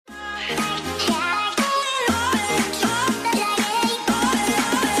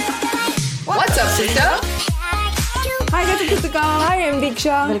What's up, sister? Hi, guys, it's Kritika. Hi, I'm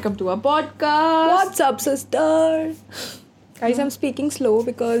Diksha. Welcome to our podcast. What's up, sister? Guys, I'm speaking slow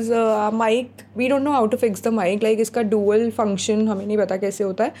because mic, we don't know how to fix the mic. Like, इसका dual function हमें नहीं पता कैसे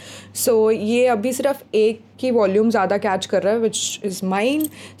होता है. So, ये अभी सिर्फ एक की volume ज़्यादा catch कर रहा है, which is mine.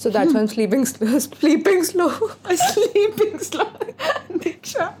 So, that's why I'm sleeping slow. Sleeping slow.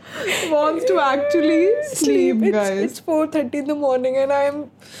 Diksha wants to actually sleep, guys. It's 4:30 in the morning and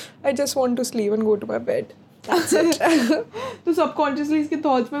I just want to sleep and go to my bed. That's it. तो subconsciously इसके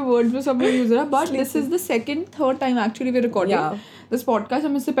thoughts में words में सब लोग use रहा है. But this is the third time actually we're recording. Yeah. This podcast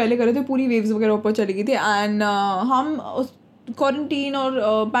हम इससे पहले कर रहे थे, पूरी waves वगैरह ऊपर चली गई थी and हम उस क्वारंटीन और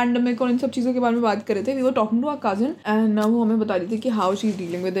पैंडमिक और इन सब चीज़ों के बारे में बात कर रहे थे. We were talking to our cousin and वो हमें बता रही थी कि how she is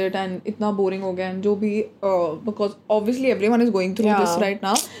dealing with it and इतना बोरिंग हो गया एंड जो भी because obviously everyone is going through this right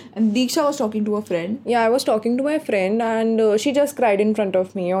now and Diksha was talking to a friend. Yeah, I was talking to my friend and she just cried in front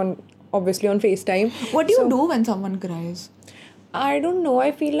of me obviously on FaceTime. What do you do when someone cries? I don't know.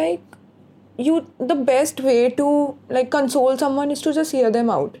 I feel like the best way to like console someone is to just hear them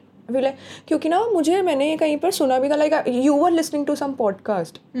out. I feel like क्योंकि ना मैंने कहीं पर सुना भी था like you were listening to some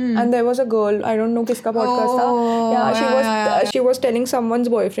podcast and there was a girl, I don't know किसका podcast था. Yeah, she was telling someone's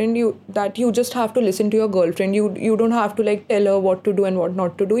boyfriend that you just have to listen to your girlfriend. You don't have to like tell her what to do and what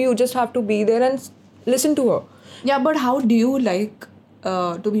not to do. You just have to be there and listen to her. Yeah, but how do you like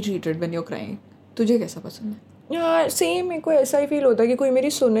to be treated when you're crying? तुझे कैसा पसंद है? यार same मेरे को ऐसा ही feel होता है कि कोई मेरी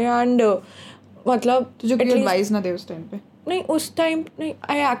सुने एंड मतलब तुझे कोई एडवाइस ना दे उस टाइम पे. नहीं उस टाइम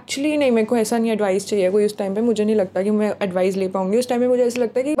नहीं नहीं मेरे को ऐसा नहीं एडवाइस चाहिए कोई उस टाइम पे. मुझे नहीं लगता कि मैं एडवाइस ले पाऊंगी उस टाइम पे. मुझे ऐसा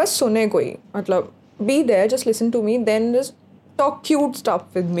लगता है कि बस सुने कोई, मतलब be there, just listen to me, then just talk cute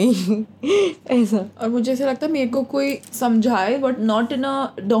stuff with me ऐसा. और मुझे ऐसा लगता है मेरे को कोई समझाए but not in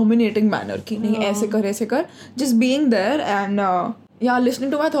a dominating manner कि नहीं ऐसे कर जस्ट बीइंग देयर एंड या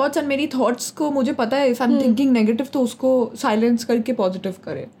listening to my thoughts and मेरी थॉट्स को मुझे पता है if I am thinking negative तो उसको साइलेंस करके पॉजिटिव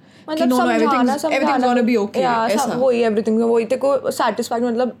करे. मतलब everything's gonna be okay. ऐसा वही तेरे को satisfied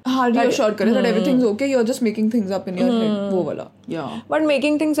मतलब reassure करे that everything's okay, you're just making things up in your head. वो वाला. Yeah. But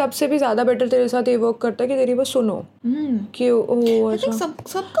making things up से भी ज़्यादा better तेरे साथ ये work करता है कि तेरी बस सुनो. I think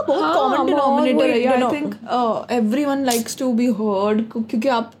सबका बहुत common denominator है. I think everyone likes to be heard क्योंकि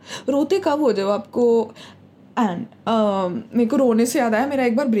आप रोते कब हो जब आपको एंड मेरे को रोने से याद आया मेरा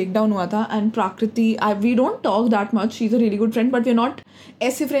एक बार ब्रेक डाउन हुआ था and Prakriti we don't talk that much. She is a really good friend but we are not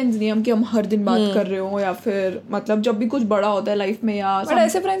ऐसे फ्रेंड्स नहीं हम कि हम हर दिन बात कर रहे हो या फिर मतलब जब भी कुछ बड़ा होता है लाइफ में या बट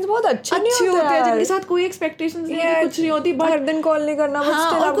ऐसे फ्रेंड्स बहुत अच्छे होते हैं जिनके साथ कोई एक्सपेक्टेशंस नहीं है कुछ नहीं होती बट हर दिन कॉल नहीं करना बट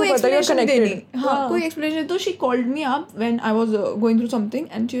स्टिल आपको पता है कनेक्टेड. हाँ कोई एक्सप्लेनेशन. तो she called me up when I was going through something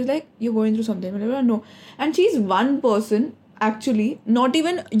and she was like you going through something. मैंने बोला no and she is one person actually not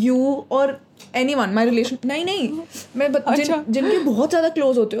even you और anyone my relation नहीं मैं जिनके बहुत ज़्यादा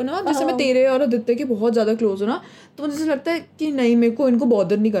close होते हो ना जैसे मैं तेरे और आदित्य के बहुत ज़्यादा क्लोज हो ना तो मुझे लगता है कि नहीं मेरे को इनको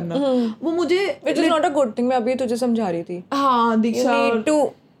बॉदर नहीं करना. वो मुझे which is not a good thing. मैं अभी तुझे समझा रही थी. हाँ दीक्षा you need to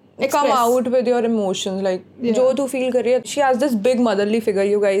come out with your emotions like जो तू फील कर रही है. she has this big motherly figure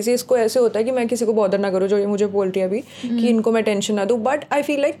you guys. इसको ऐसे होता है कि मैं किसी को बॉदर ना करूँ जो ये मुझे बोल रही है अभी कि इनको मैं टेंशन ना दूँ. बट आई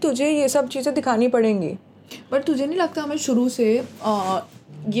फील लाइक तुझे ये सब चीज़ें दिखानी पड़ेंगी. बट तुझे नहीं लगता हमें शुरू से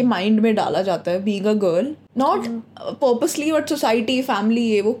ये माइंड में डाला जाता है being a girl not purposely but society family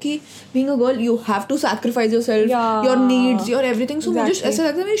ये वो कि being a girl you have to sacrifice yourself your needs your everything. So मुझे ऐसा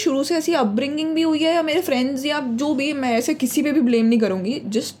लगता है मेरी शुरू से ऐसी अपब्रिंगिंग भी हुई है या मेरे फ्रेंड्स या जो भी मैं ऐसे किसी पे भी ब्लेम नहीं करूँगी.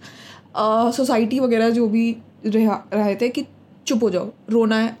 जस्ट सोसाइटी वगैरह जो भी रहे थे कि चुप हो जाओ,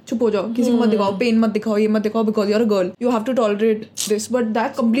 रोना है चुप हो जाओ, किसी को मत दिखाओ, पेन मत दिखाओ, ये मत दिखाओ because you are a girl, you have to tolerate this. But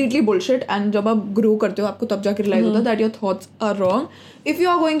that completely bullshit. And जब आप ग्रो करते हो आपको तब जाके रियलाइज होता है that your thoughts are wrong. If you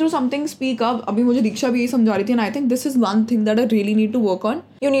are going through something speak up. अभी मुझे दीक्षा भी यही समझा रही थी and I think this is one thing that I really need to work on.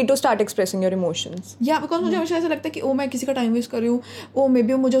 You need to start expressing your emotions. या because मुझे हमेशा ऐसा लगता है कि ओ मैं किसी का टाइम वेस्ट कर रही हूँ, ओ मे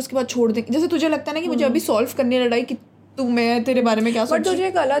बी मुझे उसके बाद छोड़ दें. जैसे तुझे लगता है ना कि मुझे अभी सॉल्व करनी है लड़ाई कि तू मैं तेरे बारे में क्या सोच. बट तुझे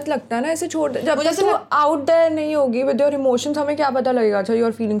गलत लगता है ना ऐसे छोड़ दे. जब तक तू आउट देयर नहीं होगी विद योर इमोशंस हमें क्या पता लगेगा अच्छा you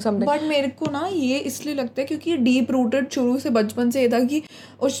are feeling something. But मेरे को ना ये इसलिए लगता है क्योंकि ये डीप रूटेड शुरू से बचपन से ये था कि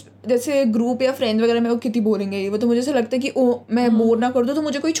उस जैसे ग्रुप या फ्रेंड्स वगैरह में वो कितनी बोलेंगे ये वो. तो मुझे ऐसा लगता है कि ओ मैं बोर ना कर दूँ तो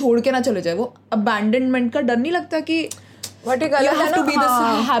मुझे कोई छोड़ के ना चले जाए. वो अबैंडनमेंट का डर नहीं लगता कि बट एक अलग है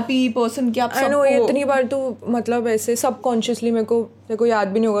ना हैप्पी पर्सन कि आप सबको इतनी बार तू मतलब ऐसे सबकॉन्शियसली मेरे को याद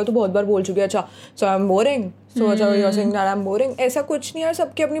भी नहीं होगा. तो बहुत बार बोल चुकी है अच्छा सो आई एम बोरिंग सो अच्छा you are saying that I am boring. ऐसा कुछ नहीं है.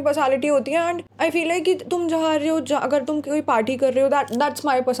 सबकी अपनी पर्सनालिटी होती है एंड आई फील लाइक कि तुम जहाँ रहे हो अगर तुम कोई पार्टी कर रहे हो दैट्स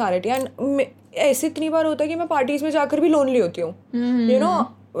माई पर्सनालिटी. एंड ऐसे इतनी बार होता है कि मैं पार्टीज में जाकर भी लोनली होती हूँ. यू नो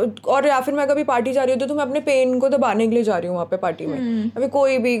और या फिर मैं कभी पार्टी जा रही हूँ तो मैं अपने पेन को दबाने के लिए जा रही हूँ वहाँ पे पार्टी में। अभी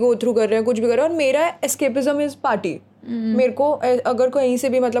कोई भी गो थ्रू कर रहा है, कुछ भी कर रहा है, और मेरा एस्केपिज्म इज पार्टी। मेरे को अगर कहीं से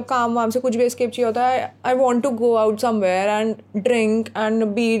भी मतलब काम वाम से कुछ भी एस्केप चाहिए होता है, I want to go out somewhere and drink and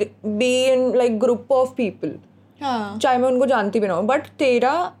be in like group of people, चाहे मैं उनको जानती भी ना हूँ। बट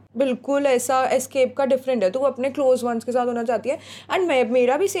तेरा बिल्कुल ऐसा एस्केप का डिफरेंट है, तू अपने क्लोज वंस के साथ होना चाहती है, एंड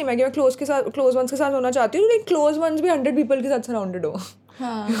मेरा भी सेम है कि मैं क्लोज वंस के साथ होना चाहती हूँ, लेकिन क्लोज वंस भी 100 पीपल के साथ सराउंडेड हो।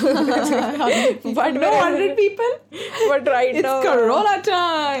 But no 100 people. But right it's now it's Corona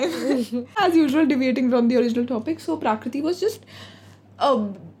time. As usual, deviating from the original topic. So Prakriti was just,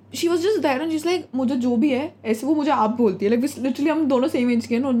 she was just there and she's like, मुझे जो भी है ऐसे वो मुझे आप बोलती है, like literally हम दोनों सेम एज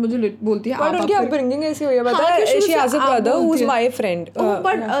के हैं और मुझे बोलती है आप। उनकी अपब्रिंगिंग ऐसी हुई है, पता है, she has a brother who is my friend.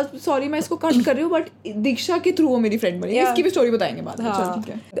 But sorry मैं इसको कट कर रही हूँ, but दीक्षा के थ्रू वो मेरी फ्रेंड बनी, इसकी भी स्टोरी बताएंगे बाद में। चल ठीक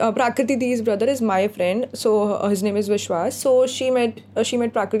है। Prakriti Di's brother is my friend, so his name is Vishwas. So she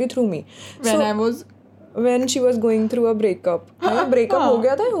met Prakriti through me when she was going through a breakup. breakup हो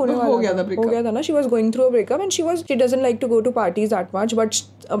गया था, होने वाला था ना। She was going through a breakup and she doesn't like to go to parties that much,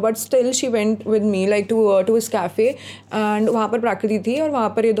 but still she went with me like to his cafe, and वहाँ पर प्राकृति थी और वहाँ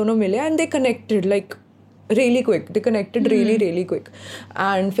पर ये दोनों मिले and they connected like really quick. They connected really quick,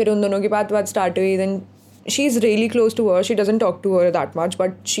 and फिर उन दोनों की बात start हुई. Then she's really close to her. She doesn't talk to her that much,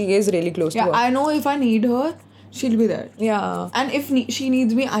 but she is really close to her. I know if I need her, she'll be there. Yeah. And if she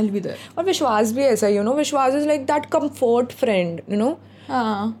needs me, I'll be there. और विश्वास भी ऐसा, you know, विश्वास is like that comfort friend, you know.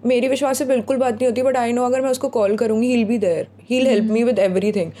 हाँ. मेरी विश्वास से बिल्कुल बात नहीं होती, बट आई नो अगर मैं उसको कॉल करूँगी he'll be there. He'll help me with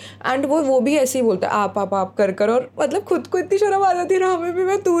everything. And वो भी ऐसे ही बोलता है आप कर, और मतलब खुद को इतनी शर्म आ जाती है ना हमें भी,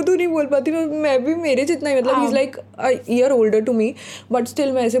 मैं तू नहीं बोल पाती, मैं भी मेरे जितना ही, मतलब he's like a year older to me, but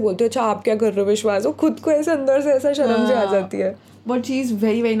still मैं ऐसे बोलती हूँ अच्छा आप क्या कर रहे हो विश्वास, वो खुद को ऐसे अंदर से ऐसा शर्म से आ जाती है। But she is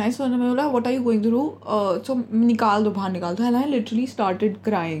very very nice. So मैंने बोला what are you going through? So निकाल दो and I literally started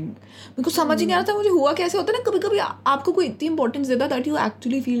crying. मेरे को समझ ही नहीं आ रहा था मुझे हुआ कैसे होता है ना, कभी आपको कोई इतनी इंपॉर्टेंस देता है that you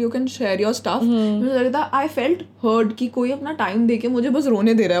actually feel you can share your stuff. मुझे लग रहा था I felt heard कि कोई अपना टाइम दे के मुझे बस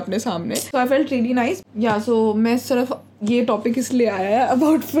रोने दे रहा है अपने सामने. So I felt really nice. Yeah, so मैं सिर्फ ये टॉपिक इसलिए आया है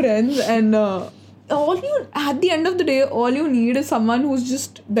about friends, and at the end of the day all you need is someone who's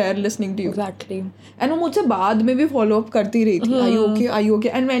just there listening to you. Exactly. And वो मुझसे बाद में भी follow up करती रही थी, are you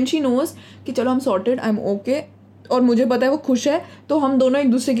okay, and when she knows कि चलो I'm sorted, I'm okay, और मुझे पता है वो खुश है, तो हम दोनों एक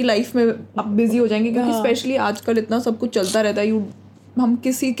दूसरे की लाइफ में अब बिजी हो जाएंगे, क्योंकि स्पेशली आजकल इतना सब कुछ चलता रहता है, हम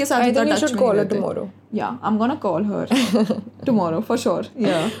किसी के साथ इतना टच में रहते हैं। Yeah, I'm gonna call her tomorrow for sure.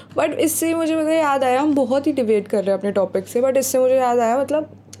 Yeah. But इससे मुझे याद आया, हम बहुत ही डिबेट कर रहे हैं अपने टॉपिक से, बट इससे मुझे याद आया,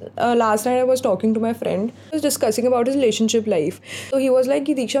 मतलब last night I was talking to my friend. He was discussing about his relationship life. So he was like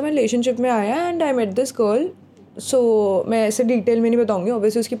कि दीक्षा मैं relationship में आया and I met this girl. So मैं ऐसे डिटेल में नहीं बताऊंगी,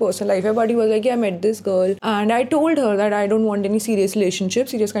 obviously उसकी पर्सनल लाइफ है, but he was like I met this girl and I told her that I don't want any serious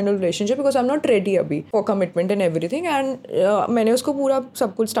kind of relationship because I'm not ready अभी for commitment and everything, and मैंने उसको पूरा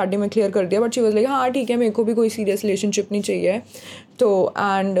सब कुछ starting में clear कर दिया, but she was like हाँ ठीक है मेरे को भी कोई सीरियस रिलेशनशिप नहीं चाहिए। तो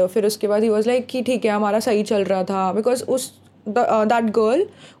एंड फिर उसके बाद he was like कि ठीक है हमारा सही चल रहा था, बिकॉज that girl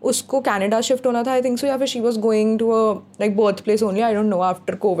उसको कनाडा शिफ्ट होना था आई थिंक सो, या फिर she was going to a like birth place only, I don't know,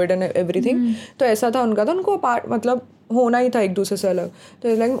 after Covid and everything. तो ऐसा था उनका, तो उनको अपार्ट मतलब होना ही था एक दूसरे से अलग,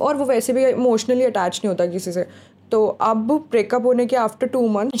 तो लाइक, और वो वैसे भी इमोशनली अटैच नहीं होता किसी से। तो अब ब्रेकअप होने के after 2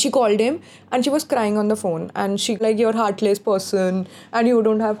 months she called him and she was crying on the phone and she like your heartless person and you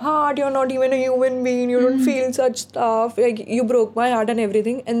don't have heart, you are not even a human being, you don't feel such stuff, like you broke my heart and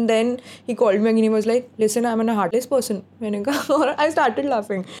everything. And then he called me again, he was like listen I am a heartless person. मैंने कहा और I started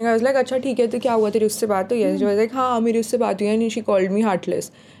laughing, I was like अच्छा ठीक है तो क्या हुआ तेरी उससे बात हुई है? शी वाज लाइक हाँ मेरी उससे बात हुई है and she called me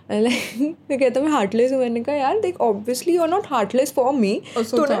heartless. मैं कहता मैं हार्टलेस हूँ? मैंने कहा यार देख obviously you are not heartless for me.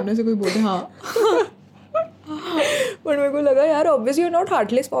 तो सामने से कोई बोले हाँ बट मेरे को लगा यार obviously you are not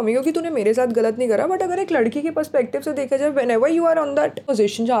heartless for me, क्योंकि तूने मेरे साथ गलत नहीं करा। बट अगर एक लड़की के पर्सपेक्टिव से देखा जाए, whenever you are on that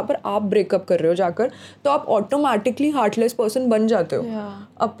position जहाँ पर आप ब्रेकअप कर रहे हो जाकर, तो आप ऑटोमेटिकली हार्टलेस पर्सन बन जाते हो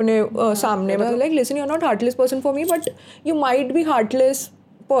अपने सामने। मतलब like listen you are not heartless person for me but you might be heartless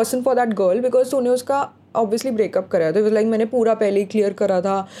person for that girl, because तूने उसका ऑब्वियसली ब्रेकअप करा था। लाइक मैंने पूरा पहले ही क्लियर करा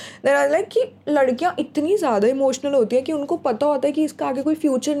था। देन आई लाइक कि लड़कियाँ इतनी ज़्यादा इमोशनल होती है कि उनको पता होता है कि इसका आगे कोई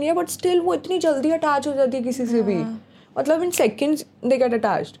फ्यूचर नहीं है, बट स्टिल वो इतनी जल्दी अटैच हो जाती है किसी से भी, मतलब in seconds they get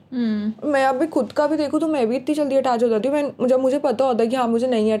attached. मैं अभी खुद का भी देखूँ तो मैं भी इतनी जल्दी अटैच हो जाती हूँ। जब मुझे पता होता है कि हाँ मुझे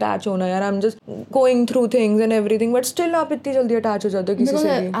नहीं अटैच होना यार, I am just going through things and everything, but still आप इतनी जल्दी अटैच हो जाते हो किसी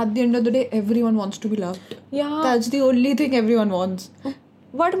से भी। At the end of the day everyone wants to be loved, that's the only thing everyone wants.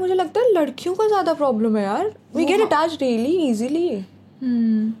 But मुझे लगता है लड़कियों का ज़्यादा प्रॉब्लम है यार, we get attach really easily.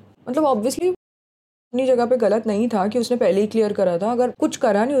 मतलब ऑब्वियसली अपनी जगह पे गलत नहीं था कि उसने पहले ही क्लियर करा था, अगर कुछ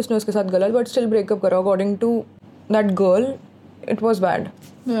करा नहीं उसने उसके साथ गलत, बट स्टिल ब्रेकअप करा according to that girl, it was bad,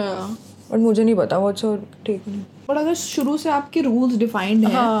 but मुझे नहीं पता वो अच्छा ठीक नहीं। बट अगर शुरू से आपके रूल्स डिफाइंड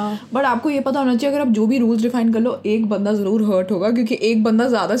हैं, बट आपको ये पता होना चाहिए अगर आप जो भी रूल्स डिफाइन कर लो, एक बंदा ज़रूर हर्ट होगा, क्योंकि एक बंदा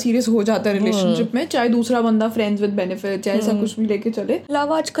ज़्यादा सीरियस हो जाता है रिलेशनशिप में, चाहे दूसरा बंदा फ्रेंड्स विद बेनिफिट चाहे ऐसा कुछ भी लेके चले।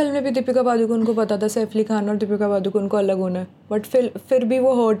 लव आजकल में भी दीपिका पादुकोण को पता था सैफ अली खान और दीपिका पादुकोण को अलग होना है, बट फिर भी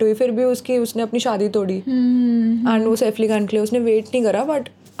वो हर्ट हुई, फिर भी उसने अपनी शादी तोड़ी, एंड वो सैफ अली खान के लिए उसने वेट नहीं करा, बट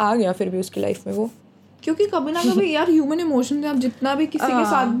आ गया फिर भी उसकी लाइफ में वो। क्योंकि कभी ना कभी यार ह्यूमन इमोशंस हैं, आप जितना भी किसी के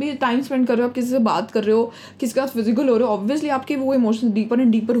साथ भी टाइम स्पेंड कर रहे हो, आप किसी से बात कर रहे हो, किसी के साथ फिजिकल हो रहे हो, ऑब्वियसली आपके वो इमोशंस डीपर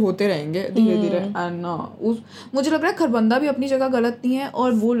एंड डीपर होते रहेंगे धीरे धीरे। एंड मुझे लग रहा है खरबंदा भी अपनी जगह गलत नहीं है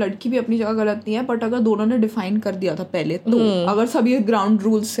और वो लड़की भी अपनी जगह गलत नहीं है, बट अगर दोनों ने डिफाइन कर दिया था पहले तो, अगर सभी ग्राउंड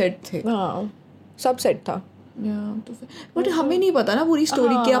रूल सेट थे, सब सेट था, तो बट हमें नहीं पता ना पूरी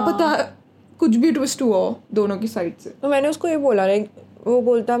स्टोरी, क्या पता कुछ भी ट्विस्ट हुआ दोनों की साइड से। तो मैंने उसको ये बोला, वो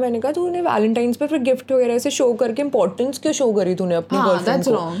बोलता, मैंने कहा तूने वैलेंटाइंस पे फिर गिफ्ट वगैरह से शो करके इंपॉर्टेंस क्यों शो करी तूने अपनी गर्लफ्रेंड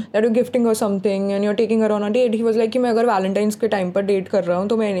को, दैट यू गिफ्टिंग और something and you are taking her on a date. He was like कि मैं अगर वैलेंटाइंस के टाइम पर डेट कर रहा हूँ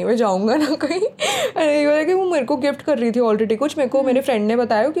तो मैं नहीं जाऊँगा ना कहीं। ही वाज लाइक कि वो मेरे को गिफ्ट कर रही थी ऑलरेडी कुछ, मेरे को मेरे फ्रेंड ने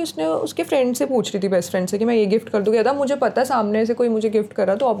बताया कि उसने उसके फ्रेंड से पूछ रही थी, बेस्ट फ्रेंड से, कि मैं ये गिफ्ट कर दूँ, क्या था मुझे पता सामने से कोई मुझे गिफ्ट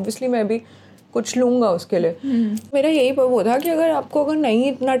करा तो ऑब्वियसली मैं भी कुछ लूँगा उसके लिए। मेरा यही वो था कि अगर नहीं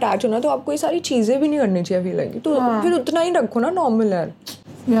इतना अटैच होना तो आपको ये सारी चीज़ें भी नहीं करनी चाहिए फील लगी, तो फिर उतना ही रखो ना नॉर्मल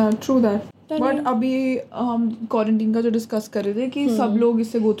यार। True that. बट अभी हम क्वारंटीन का जो डिस्कस कर रहे थे कि सब लोग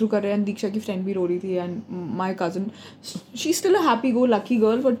इससे गो थ्रू कर रहे हैं, दीक्षा की फ्रेंड भी रो रही थी and my cousin, she still a happy go lucky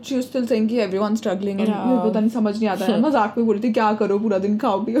girl, but she still saying कि एवरीवन स्ट्रगलिंग एंड मुझे पता नहीं समझ नहीं आता है, मजाक में बोल रही थी क्या करो पूरा दिन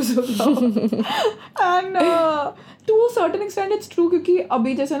खाओ पियो सो जाओ। And to a certain extent it's true, क्योंकि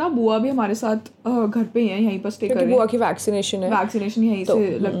अभी जैसे ना बुआ भी हमारे साथ घर पे ही है, यहीं पर स्टे कर रहे हैं, बुआ की वैक्सीनेशन यहीं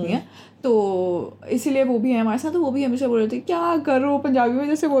से लगती है, तो इसीलिए वो भी है हमारे साथ। तो वो भी हमेशा बोल रहे थे क्या करो, पंजाबी में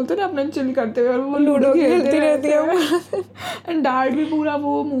जैसे बोलते ना अपना चिल करते हुए, और वो लूडो खेलती रहती है एंड डैड भी पूरा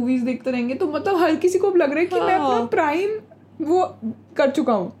वो मूवीज देखते रहेंगे। तो मतलब हर किसी को लग रहा है कि मैं अपना प्राइम वो कर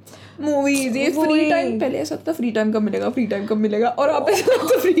चुका हूँ, मूवीज, ये फ्री टाइम। पहले ऐसा था फ्री टाइम कब मिलेगा, और अब ऐसा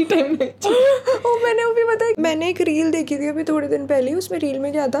लगता फ्री टाइम नहीं। मैंने वो भी बताया, मैंने एक रील देखी थी अभी थोड़े दिन पहले, उसमें रील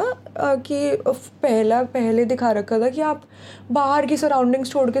में क्या था कि पहले दिखा रखा था कि आप बाहर की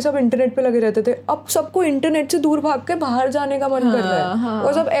सराउंडिंग्स छोड़ के सब इंटरनेट पे लगे रहते थे, अब सबको इंटरनेट से दूर भाग के बाहर जाने का मन कर रहा है,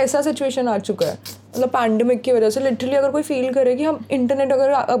 और सब ऐसा सिचुएशन आ चुका है, मतलब पैंडेमिक की वजह से। लिटरली अगर कोई फील करे कि हम इंटरनेट,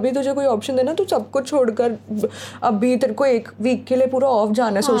 अगर अभी तुझे कोई ऑप्शन देना तो सब कुछ छोड़कर अभी तेरे को एक वीक के लिए पूरा ऑफ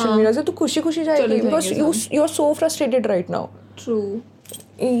जाना है सोशल मीडिया से, तो खुशी खुशी जाएगी, because you are so frustrated right now. True.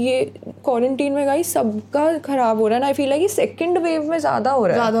 ये क्वारंटीन में गाइस सबका खराब हो रहा है ना, आई फील लाइक सेकंड वेव में ज़्यादा हो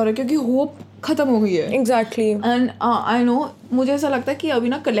रहा है क्योंकि होप खत्म हो गई है। एग्जैक्टली। एंड आई नो, मुझे ऐसा लगता है कि अभी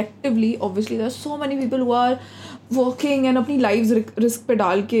ना collectively obviously there are so many people who are working and अपनी लाइफ रिस्क पे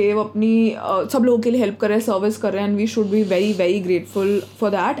डाल के वो अपनी सब लोगों के लिए हेल्प कर रहे हैं, सर्विस कर रहे हैं, and we should be very very grateful for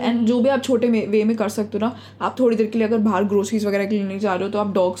that. And जो भी आप छोटे वे में कर सकते हो ना, आप थोड़ी देर के लिए अगर बाहर ग्रोसरीज वगैरह के लिए नहीं जा रहे हो तो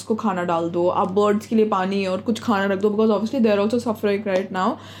आप डॉग्स को खाना डाल दो, आप बर्ड्स के लिए पानी और कुछ खाना रख दो, because obviously they are also suffering right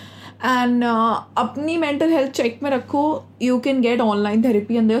now. And अपनी मेंटल हेल्थ चेक में रखो, you can get online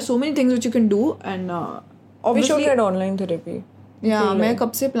therapy and there are so many things which you can do. And obviously get online therapy, या मैं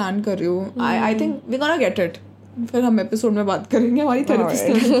कब से plan कर रही हूँ, I think we gonna get it. फिर हम एपिसोड में बात करेंगे हमारी थेरेपिस्ट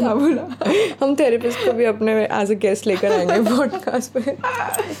ने क्या बोला। हम थेरेपिस्ट को भी अपने एज अ गेस्ट लेकर आएंगे पॉडकास्ट पे।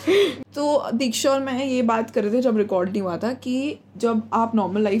 तो दीक्षा और मैं ये बात कर रहे थे जब रिकॉर्ड नहीं हुआ था कि जब आप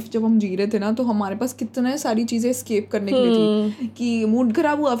नॉर्मल लाइफ जब हम जी रहे थे ना, तो हमारे पास कितने सारी चीज़ें एस्केप करने के लिए थी, कि मूड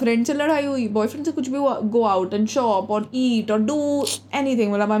खराब हुआ, फ्रेंड से लड़ाई हुई, बॉयफ्रेंड से कुछ भी हुआ, गो आउट एंड शॉप और ईट और डू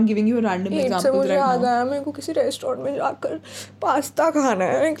एनीथिंग। मतलब I am giving you a random example. मुझे याद आया, मेरे को किसी रेस्टोरेंट में जाकर पास्ता खाना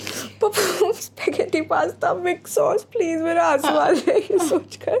है, spaghetti pasta mix sauce, please मेरा आंसू आ जाए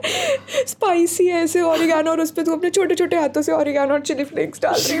सोचकर। स्पाइसी है ऐसे ऑरिगेनो, और उस पर तुम अपने छोटे छोटे हाथों से ऑरिगेनो और चिली फ्लेक्स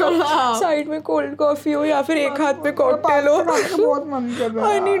डाल रही हो, साइड में कोल्ड कॉफी हो या फिर एक हाथ में कॉकटेल हो। बहुत मन कर रहा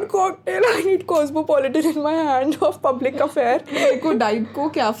है। I need cocktail, I need cosmopolitan in my hand of public affair। को डाइट को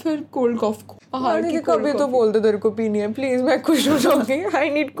क्या फिर कोल्ड कॉफी को कभी तो बोल दो तेरे को पीनी है, प्लीज मैं खुश हो जाऊंगी। I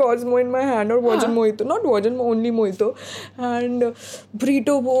need Cosmo in my hand, और virgin mojito, not virgin only mojito, and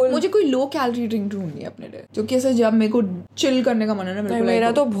ब्रीटो बोल। मुझे कोई लो कैलोरी ड्रिंक ढूंढनी है अपने लिए, जो कि ऐसे जब मेरे को चिल करने का मन है ना,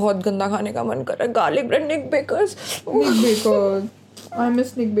 मेरा तो बहुत गंदा खाने का मन कर रहा है, garlic bread, Nick bakers. I miss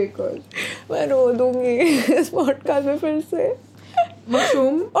Nick Bakers। मैं रो दूंगी इस पॉडकास्ट में फिर से,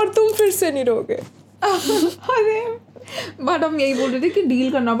 मशरूम, और तुम फिर से नहीं रोगे। अरे बट हम यही बोल रहे थे कि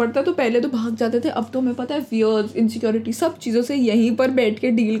डील करना पड़ता है, तो पहले तो भाग जाते थे, अब तो हमें पता है फियर्स, इनसिक्योरिटी, सब चीज़ों से यहीं पर बैठ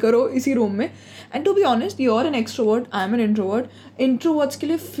के डील करो इसी रूम में। And to be honest, you are N extrovert, I M an introvert. Introverts के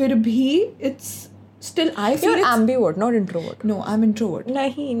लिए फिर भी it's still I feel you're ambivert not introvert. no, I'm introvert.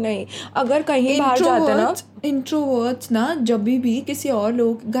 नहीं अगर कहीं बाहर जाते ना introverts ना जब भी किसी और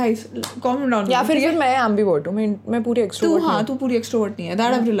लोग guys comment down या फिर मैं ambivert हूँ, मैं पूरी extrovert हाँ तू पूरी extrovert नहीं है,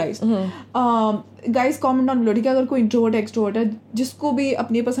 that I've realized. Guys comment down below, ठीक है, अगर कोई इंट्रोवर्ट एक्सट्रोवर्ट है जिसको भी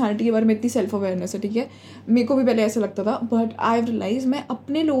अपनी पर्सनालिटी के बारे में इतनी सेल्फ अवेयरनेस है, ठीक है, मेरे को भी पहले ऐसा लगता था, बट आई हैव रियलाइज मैं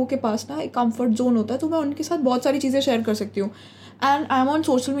अपने लोगों के पास ना एक कंफर्ट जोन होता है, तो मैं उनके साथ बहुत सारी चीज़ें शेयर कर सकती हूँ. And I am on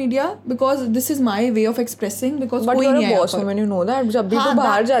social media because this is my way of expressing, because कोई नहीं है boss woman, you know that. जब भी तू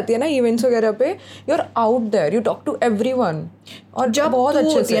बाहर जाती है ना इवेंट्स वगैरह पे, you are out there, you talk to everyone, और जब बहुत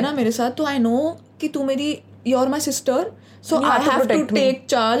अच्छे से है ना मेरे साथ, तो आई नो कि तू मेरी, you are my sister, so I have to take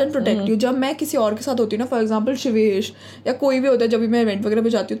charge and protect you. जब मैं किसी और के साथ होती हूँ ना, फॉर एग्जाम्पल शिवेश या कोई भी होता है, जब भी मैं इवेंट वगैरह पे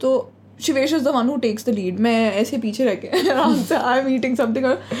जाती हूँ, तो Shivesh is the one who takes the lead. मैं ऐसे पीछे रह के आराम से आई एम ईटिंग समथिंग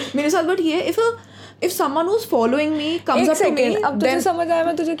मेरे साथ. बट ये if someone who's following me comes up to me, अब तुझे समझ आया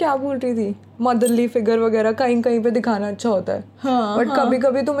मैं तुझे क्या बोल रही थी. मदरली फिगर वगैरह कहीं कहीं पे दिखाना अच्छा होता है, बट कभी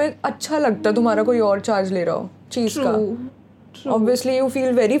कभी तुम्हें अच्छा लगता है तुम्हारा कोई और चार्ज ले रहा हो चीज का. Obviously you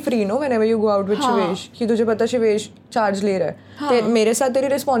feel very free, no, whenever you go out with Shivesh, कि तुझे पता शिवेश चार्ज ले रहा है. मेरे साथ तेरी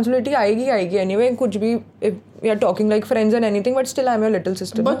रिस्पॉन्सिबिलिटी आएगी anyway, कुछ भी we are talking like friends and anything, but still I'm your little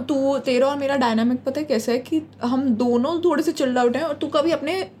sister. But तू, तेरा और मेरा डायनामिक पता है कैसा है कि हम दोनों थोड़े से चिल्ड आउट हैं, और तू कभी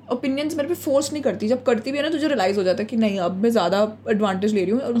अपने ओपिनियंस मेरे पे फोर्स नहीं करती. जब करती भी है ना, तुझे रियलाइज हो जाता है कि नहीं अब मैं ज़्यादा एडवांटेज ले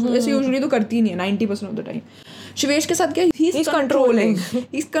रही हूँ, और ऐसे यूजुअली तो करती ही नहीं है 90% ऑफ द टाइम. शिवेश के साथ क्या, he is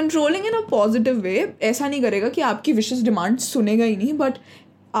controlling in a positive way. ऐसा नहीं करेगा कि आपकी विशेस डिमांड सुनेगा ही नहीं, बट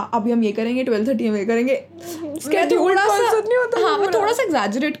अभी हम ये करेंगे 12:30 हम ये करेंगे. मैं थोड़ा सा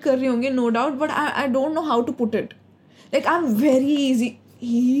एग्जैजरेट कर रही होंगी, no doubt, but I don't know how to put it. Like I am very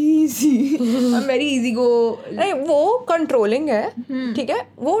easy go. नहीं, वो कंट्रोलिंग है, ठीक है,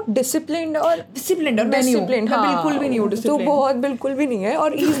 वो डिसिप्लिन्ड और मैं बिल्कुल भी नहीं हूँ डिसिप्लिन. तो बहुत बिल्कुल भी नहीं है,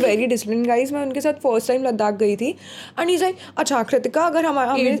 और he is very discipline. Guys मैं उनके साथ फर्स्ट टाइम लद्दाख गई थी, एंड ही इज लाइक अच्छा कृतिका, अगर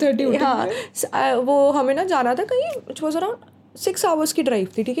वो हमें ना जाना था कहीं, इट वाज अराउंड 6 hours की ड्राइव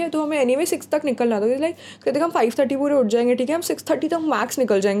थी, ठीक है, तो हमें एनीवे 6 तक निकलना था. लाइक कहते हम 5:30 पूरे उठ जाएंगे, ठीक है, हम 6:30 तक मैक्स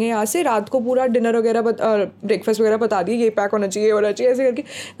निकल जाएंगे यहाँ से. रात को पूरा डिनर वगैरह ब्रेकफास्ट वगैरह बता दिए, ये पैक होना चाहिए ऐसे करके.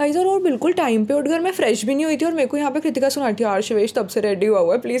 भाई सर, और बिल्कुल टाइम पे उठकर मैं फ्रेश भी नहीं हुई थी, और मेरे को यहाँ पे कृतिका सुना थी, यार शिवेश तब से रेडी हुआ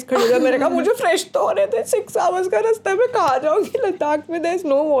है, प्लीज़ खड़े जा. मैंने कहा मुझे फ्रेश तो हो रहे थे, 6 hours का रास्ता, मैं कहाँ जाऊँगी लद्दाख में, there is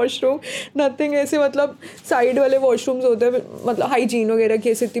no washroom nothing. ऐसे मतलब साइड वाले वॉशरूम्स होते हैं, मतलब हाइजीन वगैरह की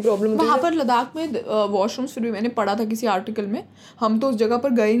ऐसी इतनी प्रॉब्लम होती है. वहाँ पर लद्दाख में वॉशरूम्स, फिर भी मैंने पढ़ा था किसी आर्टिकल में, हम तो जगह पर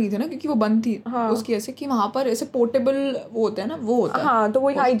गए नहीं थे ना क्योंकि वो बंद थी. उसकी ऐसे कि वहाँ पर ऐसे पोर्टेबल वो होता है ना, वो होता है. हाँ, तो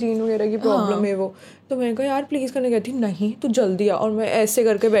वही हाइजीन वगैरह की प्रॉब्लम है वो. तो मैंने कहा यार प्लीज़ करने कहती नहीं तू जल्दी आ, और मैं ऐसे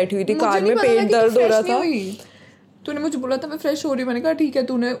करके बैठी हुई थी, कान में पेट दर्द हो रहा था. तूने मुझे बोला था मैं फ्रेश हो रही हूँ, मैंने कहा ठीक है.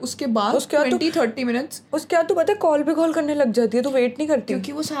 तूने उसके बाद 20-30 मिनट्स उसके बाद तू पता है कॉल पे कॉल करने लग जाती है, तो वेट नहीं करती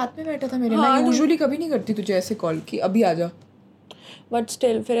क्योंकि वो साथ में बैठा था मेरे. मैं यूजुअली कभी नहीं करती तुझे ऐसे कॉल की अभी आ जा, बट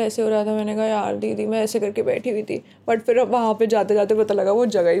स्टिल फिर ऐसे हो रहा था. मैंने कहा यार दीदी मैं ऐसे करके बैठी हुई थी, बट फिर वहाँ पे जाते जाते पता लगा वो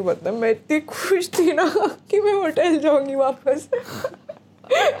जगह ही मतलब, मैं इतनी खुश थी ना कि मैं होटल जाऊँगी वापस.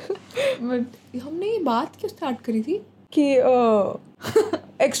 बट हमने ये बात क्यों स्टार्ट करी थी कि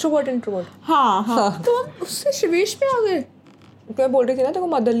एक्सट्रोवर्ट इंट्रोवर्ट. हाँ, तो हम उससे शिवेश पे आ गए. क्या बोल रही थी ना, तेरे को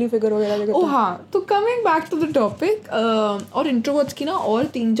मदरली फिगर वगैरह. ओह हाँ, तो coming back to the topic, और इंट्रोवर्ट्स की ना और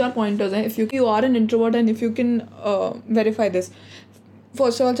 3-4 पॉइंटर्स हैं. If you are an introvert and if you can verify this.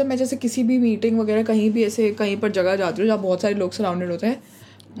 First of all, जब मैं जैसे किसी भी मीटिंग वगैरह कहीं भी ऐसे कहीं पर जगह जाती हूँ जहाँ बहुत सारे लोग सराउंडेड होते हैं,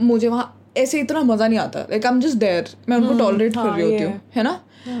 मुझे वहाँ ऐसे इतना मज़ा नहीं आता. Like I am just there, मैं उनको टॉलरेट कर रही होती हूँ, है ना.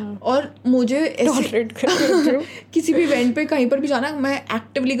 और मुझे ऐसे किसी भी इवेंट पे कहीं पर भी जाना, मैं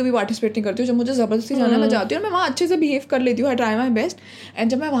एक्टिवली कभी पार्टिसिपेट नहीं करती हूँ. जब मुझे ज़बरदस्ती जाना मैं जाती हूँ, और मैं वहाँ अच्छे से बिहेव कर लेती हूँ, I try my best.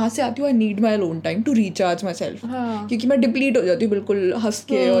 And जब मैं वहाँ से आती हूँ, I need my alone time to recharge myself, क्योंकि मैं डिप्लीट हो जाती हूँ बिल्कुल हंस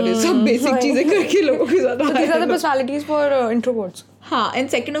के और ये सब बेसिक चीज़ें करके लोगों के साथ. Personalities for introverts. हाँ, and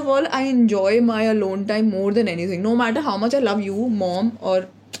second of all, I enjoy my alone time more than anything, no matter how much I love you mom और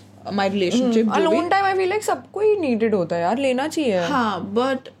my relationship. Alone time I feel like सबको ही needed होता है यार, लेना चाहिए. हाँ,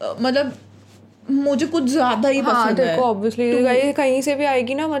 बट मतलब मुझे कुछ ज़्यादा ही पसंद है. देखो ऑब्वियसली कहीं से भी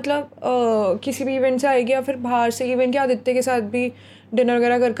आएगी ना, मतलब किसी भी इवेंट से आएगी या फिर बाहर से इवेंट के आदित्य के साथ भी डिनर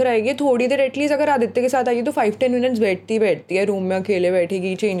वगैरह कर आएगी, थोड़ी देर एटलीस्ट अगर आदित्य के साथ आएगी तो 5-10 मिनट्स बैठती है रूम में, अकेले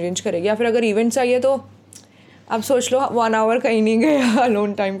बैठेगी, चेंज करेगी. या फिर अगर इवेंट्स आई है तो अब सोच लो 1 hour कहीं नहीं गया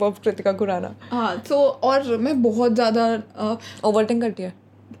अलोन टाइम पर कृतिका खुराना. हाँ, तो और मैं बहुत ज़्यादा ओवरथिंक करती है.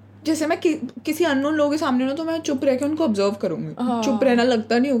 जैसे मैं किसी अननोन लोगों के सामने ना, तो मैं चुप रह के उनको ऑब्जर्व करूंगी. चुप रहना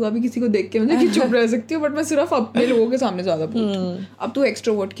लगता नहीं होगा अभी किसी को देख के मुझे कि चुप रह सकती हूँ, बट मैं सिर्फ अपने लोगों के सामने ज़्यादा बोलती हूँ. अब तू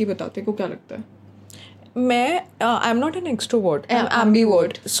एक्सट्रोवर्ट की बताते को क्या लगता है? I am not an extrovert, I am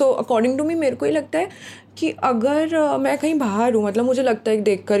ambivert. So according to me मेरे को ही लगता है कि अगर मैं कहीं बाहर हूँ, मतलब मुझे लगता है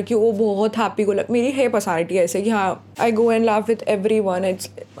देख कर कि वो बहुत हैप्पी को मेरी है पर्सनैलिटी ऐसे कि हाँ I go and laugh with every one, it's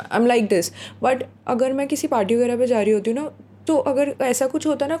I am like this. But अगर मैं किसी पार्टी वगैरह पे जा रही होती हूँ ना, तो अगर ऐसा कुछ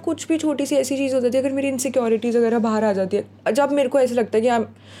होता है ना, कुछ भी छोटी सी ऐसी चीज़ हो जाती है, अगर मेरी इनसिक्योरिटीज़ वगैरह बाहर आ जाती है, जब मेरे को ऐसा लगता है कि I am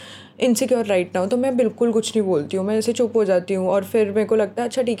insecure right now, तो मैं बिल्कुल कुछ नहीं बोलती हूँ, मैं ऐसे चुप हो जाती हूँ. और फिर मेरे को लगता है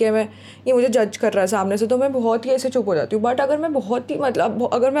अच्छा ठीक है, मैं ये मुझे जज कर रहा है सामने से, तो मैं बहुत ही ऐसे चुप हो जाती हूँ. बट अगर मैं बहुत ही मतलब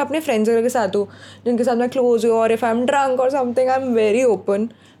अगर मैं अपने फ्रेंड्स वगैरह के साथ हूँ जिनके साथ मैं क्लोज हूँ, और इफ़ आई एम ड्रंक और something, I am very open.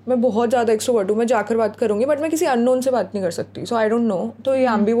 मैं बहुत ज़्यादा एक्सट्रोवर्ट हूँ, मैं जाकर बात करूँगी, बट मैं किसी अननोन से बात नहीं कर सकती. सो आई डोंट नो, तो ये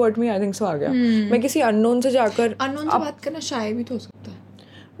एम्बीवर्ट में आई थिंक सो आ गया. मैं किसी अननोन से जाकर बात करना शाय भी तो हो सकता है.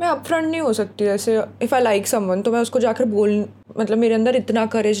 मैं अपफ्रंट नहीं हो सकती. जैसे इफ़ आई लाइक समवन तो मैं उसको जाकर मतलब मेरे अंदर इतना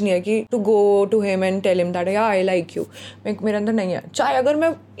करेज नहीं है कि to go to him and tell him that या आई लाइक यू. मेरे अंदर नहीं है. चाहे अगर मैं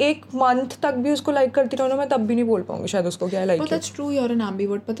 1 मंथ तक भी उसको लाइक करती रहूँ ना, मैं तब भी नहीं बोल पाऊंगी शायद उसको कि I like you. That's true, you are an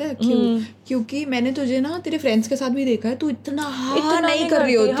ambivert. पता है क्यों? क्योंकि मैंने तुझे ना तेरे फ्रेंड्स के साथ भी देखा है, तू इतना नहीं कर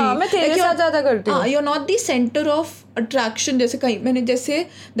रही होती. हाँ, मैं तेरे साथ ज़्यादा करती हूँ. You are not the centre of attraction. जैसे कहीं मैंने जैसे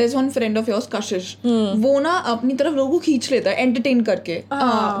there is one friend of yours Kashish, वो ना अपनी तरफ लोगों को खींच लेता है एंटरटेन करके.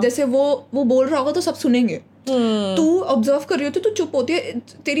 जैसे वो बोल रहा होगा तो सब सुनेंगे. तू ऑब्जर्व कर रही होती, तू चुप होती है.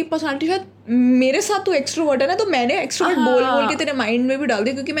 तेरी पर्सनालिटी शायद मेरे साथ तू एक्सट्रोवर्ट है ना, तो मैंने एक्सट्रोवर्ट बोल के तेरे माइंड में भी डाल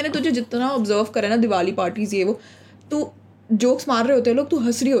दिया. क्योंकि मैंने तुझे जितना ऑब्जर्व करा ना, दिवाली पार्टीज ये वो, तू जोक्स मार रहे होते हैं लोग, तू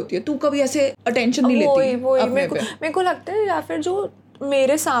हंस रही होती है, तू कभी ऐसे अटेंशन नहीं लेती. मेरे को लगता है, या फिर जो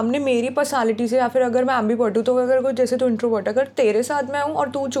मेरे सामने मेरी पर्सनालिटी से, या फिर अगर मैं एम्बीवर्ट हूँ तो अगर कोई जैसे तू इंट्रोवर्ट, अगर तेरे साथ मैं हूँ और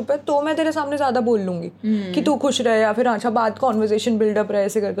तू चुप है, तो मैं तेरे सामने ज़्यादा बोल लूँगी कि तू खुश रहे, या फिर अच्छा बात कॉन्वर्सेशन बिल्डअप रहे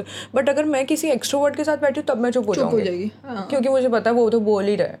ऐसे करके. बट अगर मैं किसी एक्सट्रोवर्ट के साथ बैठी हूँ तब मैं चुप हो जाऊँगी. क्योंकि मुझे पता है वो तो बोल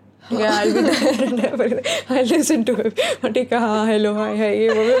ही रहे. ठीक है, हाँ हेलो हाय है ये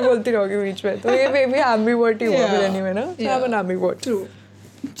वो मैं बोलती रहूँगी बीच में. तो ये मे बी एम्बीवर्ट ही हुआ फिर एनीवे ना. I am N ambivert. True.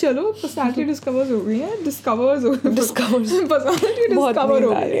 चलो पर्सनालिटी डिस्कवर हो गई है. पर्सनालिटी डिस्कवर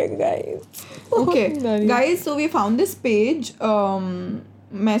हो गई है guys. Okay guys, so we found this page.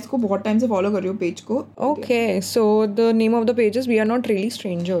 मैं इसको बहुत टाइम से फॉलो कर रही हूँ पेज को. Okay, so the name of the page is we are not really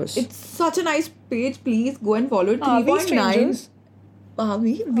strangers. It's such a nice page. Please go and follow it. 3.9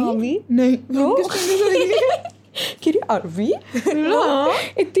 नहीं are we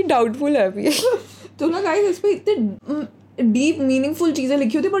इतनी डाउटफुल है अभी. तो ना गाइस इस पे इतने डीप मीनिंगफुल चीज़ें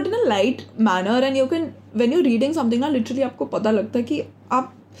लिखी होती है, but in a light manner. And you can when you reading something ना, लिटरली आपको पता लगता है कि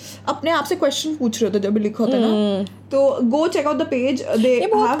आप अपने आप से क्वेश्चन पूछ रहे होते जब भी लिखा होता है ना. तो go check out the page. They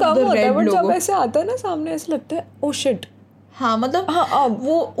have the red लोगो. जब ऐसे आता है ना सामने, ऐसे लगता है ओ शिट. हाँ मतलब हाँ,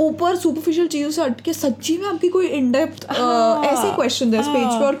 वो ऊपर सुपरफिशियल चीज़ों से हट के सच्ची में आपकी कोई इन डेप्थ ऐसे क्वेश्चन है इस पेज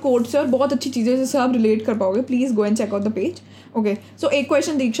पे, और कोड से, और बहुत अच्छी चीज़ें जिससे आप रिलेट कर पाओगे. Please go and check out the page. Okay, सो एक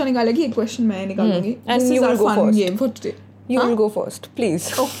क्वेश्चन दीक्षा निकालेगी, एक क्वेश्चन मैं निकालूंगी. And you will go first. Game for today. You will go first, please.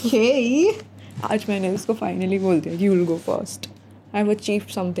 Okay. आज मैंने उसको finally बोल दिया you will go first. I've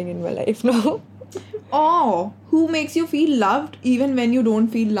achieved something in my life now. Oh, who makes you feel loved even when you don't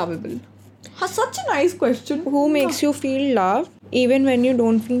feel lovable? Such a nice question. Who makes you feel loved even when you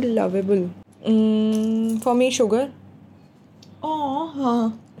don't feel lovable? For me, sugar. Oh, हाँ.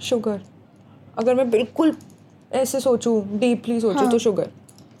 Sugar. अगर मैं बिल्कुल ऐसे सोचूं, deeply सोचूं तो sugar.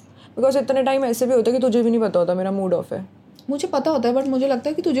 Because इतने time ऐसे भी होता है कि तुझे भी नहीं पता होता मेरा मूड ऑफ है. मुझे पता होता है, बट मुझे लगता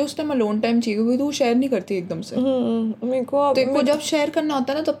है कि तुझे उस टाइम अलोन टाइम चाहिए, क्योंकि तू शेयर नहीं करती एकदम से. मेरे को जब शेयर करना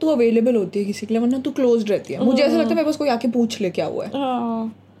होता है ना, तब तू अवेलेबल होती है किसी के लिए, वरना तू क्लोज रहती है. मुझे ऐसा लगता है मेरे पास कोई आके पूछ ले क्या हुआ है.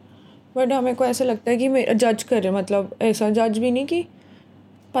 हाँ, बट हमें को ऐसा लगता है कि मैं जज करे, मतलब ऐसा जज भी नहीं कि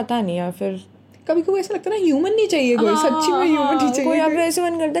पता नहीं, या फिर कभी कभी ऐसा लगता है ना ह्यूमन नहीं चाहिए कोई. सच्ची में ह्यूमन नहीं चाहिए कोई. अब ऐसे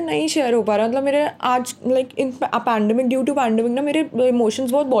मन करता है नहीं शेयर हो पा रहा. मतलब मेरे आज like in pandemic, due to pandemic ना, मेरे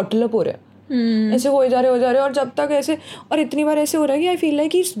इमोशंस बहुत बॉटल अप हो रहे हैं. ऐसे हो जा रहे. और जब तक ऐसे, और इतनी बार ऐसे हो रहा है कि आई फील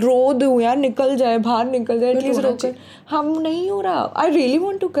लाइक कि रो दूँ यार, निकल जाए, बाहर निकल जाए एटलीस्ट रोकर. हम नहीं हो रहा. I really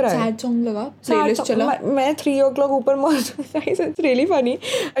want to cry. Sad song लगा, प्लेलिस्ट चला. मैं 3 o'clock ऊपर मौजूद. It's really funny.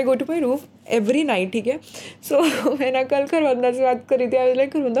 I go to my room every night. ठीक है, सो मैं ना कल खरवंदा से बात करी थी. आई वाज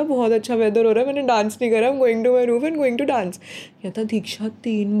लाइक खरवंदा बहुत अच्छा वेदर हो रहा है, मैंने डांस नहीं करा, I am going to my room and going to dance. कहता दीक्षा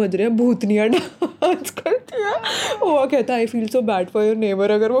 3 बज रहे हैं, भूतनिया डांस करती है. वो कहता I feel so bad for your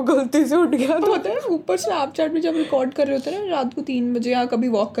neighbour, अगर वो गलती से उठ गया तो. होता है ऊपर स्नैपचैट में जब रिकॉर्ड कर रहे होते हैं ना रात को 3 बजे, या कभी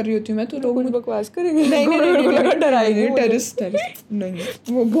वॉक कर रही होती हूँ मैं, तो लोग कुछ बकवास करेंगे. नहीं डराएंगे. टेरिस्ट नहीं,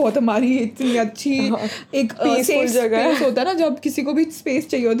 वो बहुत हमारी इतनी अच्छी एक पीसफुल जगह होता है ना, जब किसी को भी स्पेस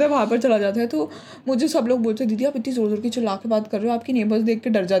चाहिए होता है वहाँ पर चला जाता है. तो मुझे सब लोग बोलते हैं दीदी आप इतनी जोर जोर की चिल्ला के बात कर रहे हो, आपकी नेबर्स देख के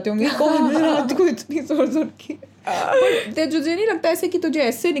डर जाते होंगे, कौन है रात को इतनी जोर जोर की. तुझे नहीं लगता ऐसे कि तुझे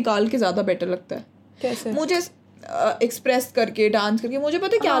ऐसे निकाल के ज़्यादा बेटर लगता है? कैसे? मुझे एक्सप्रेस करके, डांस करके, मुझे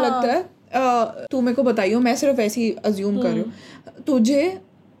पता क्या लगता है, तू मेरे को बताइयो, मैं सिर्फ ऐसे ही अज्यूम कर रही हूँ, तुझे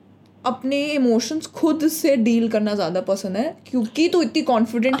अपने इमोशंस खुद से डील करना ज़्यादा पसंद है क्योंकि तू इतनी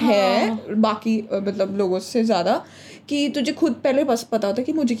कॉन्फिडेंट है बाकी मतलब लोगों से ज़्यादा कि तुझे खुद पहले बस पता होता है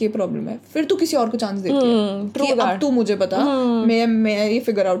कि मुझे ये प्रॉब्लम है, फिर तू किसी और को चांस देती है कि अब तू मुझे बता, मैं ये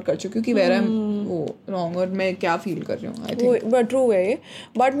फिगर आउट कर चुकी हूँ कि वेर आई एम वो रॉन्ग और मैं क्या फील कर रही हूँ. आई थिंक ट्रू है.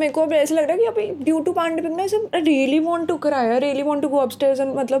 बट मेरे को ऐसा लग रहा है कि अभी ड्यू टू पैंडेमिक ना सब really want to cry, I really want to go upstairs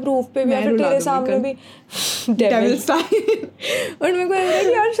and मतलब रूफ पे भी या फिर तेरे सामने भी डेविल साइन. और मेरे को लग रहा है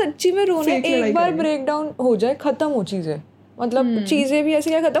कि यार सच्ची में रोना एक बार ब्रेक डाउन हो जाए, खत्म हो चीज़ें, मतलब चीज़ें भी ऐसे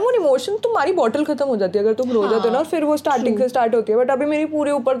क्या खत्म, और इमोशन तुम्हारी बॉटल खत्म हो जाती है अगर तुम रो जाते हो ना, फिर वो स्टार्टिंग से स्टार्ट होती है. बट अभी मेरी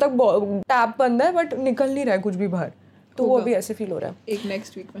पूरे ऊपर तक टैप बंद है बट निकल नहीं रहा है कुछ भी बाहर, तो वो अभी ऐसे फील हो रहा है. एक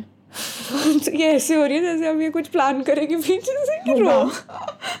नेक्स्ट वीक में ये ऐसे हो रही है जैसे अब ये कुछ प्लान करेगी पीछे से कि रो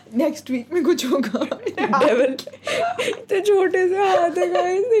नेक्स्ट वीक में कुछ होगा. डेविल तो छोटे से हाथ है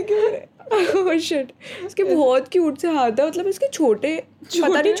गाइस, देखिए मेरे, ओह शिट, इसके बहुत क्यूट से हाथ है, मतलब इसके छोटे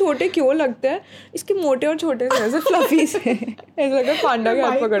पता नहीं छोटे क्यों लगते हैं, इसके मोटे और छोटे से ऐसे फ्लफी से ऐसा लगा पांडा के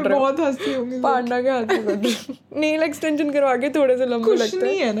हाथ पकड़ रहा है. बहुत हंसी होगी पांडा के हाथ पकड़ रहा है. नेल एक्सटेंशन करवा के थोड़े से लंबे लगते हैं. कुछ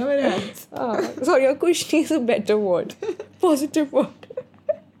नहीं है ना मेरे हाथ. सॉरी, कुछ नहीं is a better word, positive word.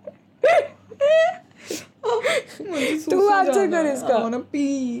 तू आंसर कर इसका. I wanna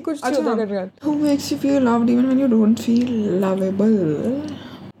pee. कुछ छोटा कर रहा है. Who makes you feel loved even when you don't feel lovable?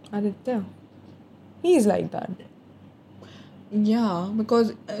 Aditya, he is like that. Yeah,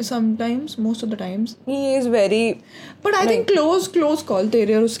 because sometimes, most of the times, he is very. But I think close call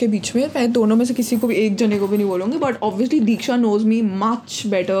तेरे और उसके बीच में, मैं दोनों में से किसी को भी, एक जने को भी नहीं बोलूँगी. But obviously Diksha knows me much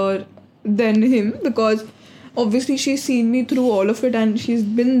better than him because obviously she's seen me through all of it and she's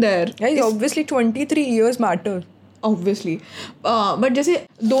been there. Yeah, obviously 23 years matter. Obviously, but जैसे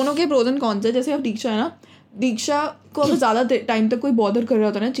दोनों के pros and cons है. जैसे अब दीक्षा है ना, दीक्षा को अगर ज़्यादा टाइम तक कोई बॉदर कर रहा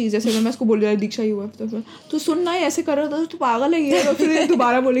होता ना चीज़, जैसे अगर मैं उसको बोल रहा दीक्षा ये हुआ तो सुनना है ऐसे कर रहा था तो पागल है ये, तो फिर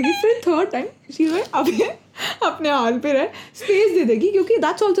दोबारा बोलेगी, फिर थर्ड टाइम चीज़ है अभी अपने हाल पे रहे, स्पेस दे देगी, क्योंकि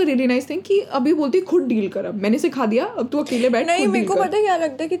that's also really nice thing कि अभी बोलती खुद डील कर, अब मैंने सिखा दिया, अब तू अकेले बैठ. नहीं, मेरे को पता है क्या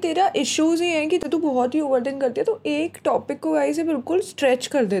लगता है कि तेरा इश्यूज ही है कि तू बहुत ही ओवरथिंक करती है, तो एक टॉपिक को ऐसे बिल्कुल स्ट्रेच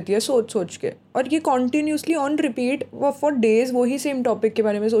कर देती है सोच के, और ये continuously on repeat for days वही सेम टॉपिक के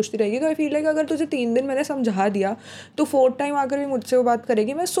बारे में सोचती रहेगी. तो आई फील लाइक अगर तुझे 3 दिन मैंने समझा दिया तो 4th टाइम आकर भी मुझसे वो बात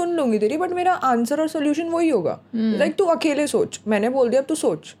करेगी, मैं सुन लूँगी तेरी, बट मेरा आंसर और सोल्यूशन वही होगा. लाइक तू अकेले सोच, मैंने बोल दिया अब तू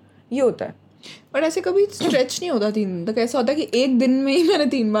सोच, ये होता है. बट ऐसे कभी स्ट्रेच नहीं होता 3 दिन तक, ऐसा होता है कि एक दिन में ही मैंने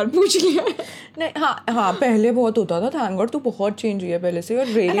 3 बार पूछ लिया. नहीं, हाँ पहले बहुत होता था, थैंक गॉड तू बहुत चेंज हुई है पहले से. और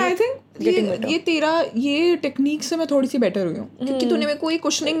रियली आई थिंक ये तेरा ये टेक्निक से मैं थोड़ी सी बेटर हुई हूँ, क्योंकि तूने मेरे को ये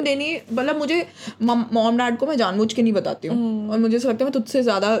क्वेश्चनिंग देनी, मतलब मुझे मॉम डैड को मैं जानबूझ के नहीं बताती हूँ, और मुझे ऐसा लगता है मैं तुझसे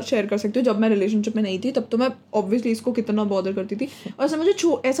ज़्यादा शेयर कर सकती हूँ. जब मैं रिलेशनशिप में नहीं थी तब तो मैं ऑब्वियसली इसको कितना बॉदर करती थी, और ऐसा मुझे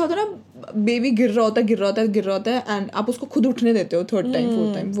ऐसा होता है ना, बेबी गिर रहा होता है एंड आप उसको खुद उठने देते हो 3rd टाइम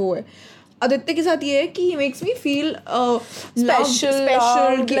 4th टाइम. वो है आदित्य के साथ, ये है कि मेक्स मी फील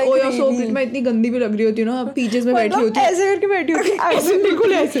स्पेशल कि ओ यार सो मैं इतनी गंदी भी लग रही होती हूँ ना, पीजेस में बैठी होती हूँ, ऐसे करके बैठी होती है, ऐसे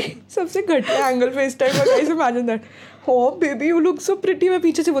बिल्कुल ऐसे सबसे घटिया एंगल पे इस टाइम पर. ऐसे इमेजिन दैट, हो baby you look so pretty, मैं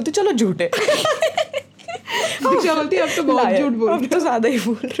पीछे से बोलती चलो झूठे. दीक्षा बोलती अब तो बहुत झूठ बोल रही, अब तो ज़्यादा ही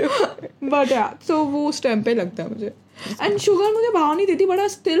बोल रहे हो. बट यार तो वो उस टाइम पे लगता है मुझे. एंड शुगर मुझे भाव नहीं देती, but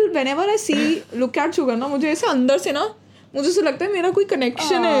still whenever I see look at sugar ना, मुझे ऐसे अंदर से ना मुझे ऐसा लगता है मेरा कोई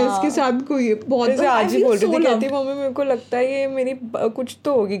कनेक्शन है इसके साथ, कोई बहुत. जैसे आज ही बोल रही थी, कहती मम्मी मेरे को लगता है ये मेरी कुछ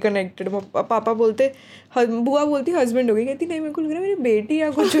तो होगी कनेक्टेड. पापा बोलते, बुआ बोलती हस्बैंड होगी, कहती नहीं मेरे को लग रहा है मेरी बेटी या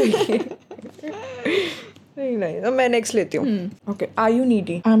कुछ होगी. नहीं मैं नेक्स्ट लेती हूँ. Okay, are you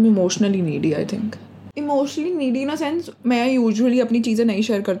needy? I am emotionally needy. I think emotionally needy in a sense, मैं यूजुअली अपनी चीज़ें नहीं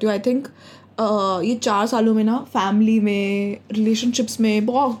शेयर करती हूँ. आई थिंक ये 4 सालों में ना फैमिली में, रिलेशनशिप्स में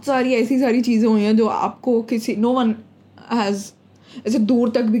बहुत सारी ऐसी सारी चीज़ें हुई हैं जो आपको किसी नो वन हैज़ ऐसे दूर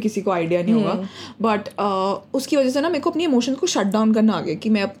तक भी किसी को आइडिया नहीं होगा. बट उसकी वजह से ना मेरे को अपनी इमोशंस को शट डाउन करना आ गया कि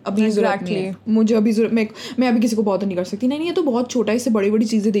मैं अभी ज़रूरत नहीं है, मुझे अभी ज़रूरत, मैं अभी किसी को बॉदर नहीं कर सकती. नहीं ये तो बहुत छोटा है, इससे बड़ी बड़ी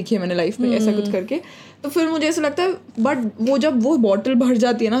चीज़ें देखी है मैंने लाइफ में ऐसा कुछ करके. तो फिर मुझे ऐसा लगता है, बट वो जब वो बॉटल भर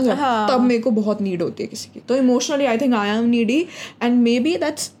जाती है ना तब मेरे को बहुत नीड होती है किसी की. तो emotionally I think I am needy, and maybe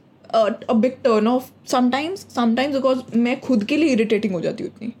that's a big turn off sometimes because मैं खुद के लिए इरिटेटिंग हो जाती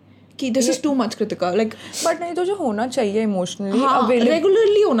हूँ इतनी कि this is too much Kritika. Like but नहीं, तो जो होना चाहिए इमोशनली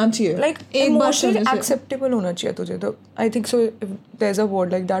रेगुलरली होना चाहिए, लाइक इमोशनली एक्सेप्टेबल होना चाहिए तुझे. तो I think so there is a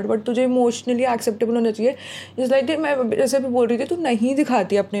word like that, but तुझे इमोशनली एक्सेप्टेबल होना चाहिए. जस्ट लाइक मैं जैसे भी बोल रही थी, तू नहीं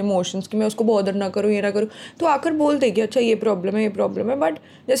दिखाती अपने इमोशंस कि मैं उसको बॉदर ना करूँ, ये ना करूँ, तो आकर बोल दे कि अच्छा ये प्रॉब्लम है. बट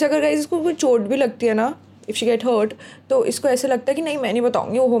जैसे अगर गाइस इसको कोई चोट भी लगती है ना, इफ़ शी गेट हर्ट, तो इसको ऐसे लगता है कि नहीं मैं नहीं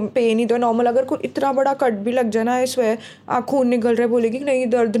बताऊँगी, वो पेन ही तो है नॉर्मल। अगर कोई इतना बड़ा कट भी लग जाए ना, इस वे खून निकल रहा है, बोलेगी कि नहीं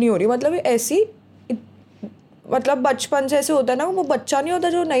दर्द नहीं हो रही। मतलब ऐसी, मतलब बचपन से ऐसे होता है ना, वो बच्चा नहीं होता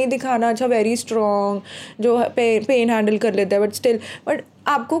जो नहीं दिखाना, अच्छा वेरी स्ट्रॉन्ग, जो पेन हैंडल कर लेता है, बट स्टिल, बट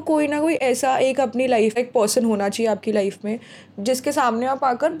आपको कोई ना कोई ऐसा एक अपनी लाइफ, एक पर्सन होना चाहिए आपकी लाइफ में जिसके सामने आप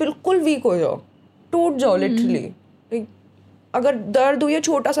आकर बिल्कुल वीक हो जाओ, टूट जाओ लिटरली। अगर दर्द हुआ,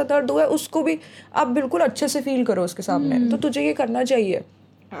 छोटा सा दर्द हुआ, उसको भी आप बिल्कुल अच्छे से फील करो उसके सामने। तो तुझे ये करना चाहिए।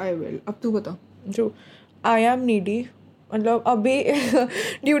 I will. अब तू बता। जो आई एम नीडी, मतलब अभी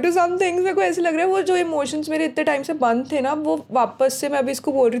ड्यू टू सम थिंग्स मेरे को ऐसे लग रहा है वो जो इमोशंस मेरे इतने टाइम से बंद थे ना, वो वापस से, मैं अभी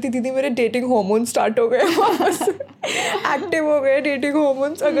इसको बोल रही थी दीदी मेरे डेटिंग हार्मोन स्टार्ट हो गए वापस से एक्टिव हो गए डेटिंग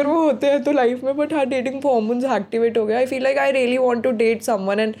हार्मोन्स, अगर वो होते हैं तो लाइफ में, बट हाँ डेटिंग हार्मोन्स एक्टिवेट हो गए। आई feel like I really want to date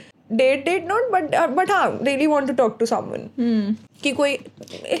someone and date not but हाँ really want to talk to someone कि कोई।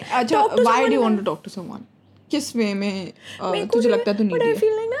 अच्छा, why do you want to talk to someone? किस वे में तुझे लगता है तू नीडी है? आई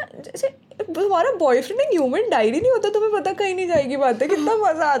फील लाइक ना, जैसे तुम्हारा बॉयफ्रेंड एक ह्यूमन डायरी नहीं होता, तुम्हें पता कहीं नहीं जाएगी बातें, कितना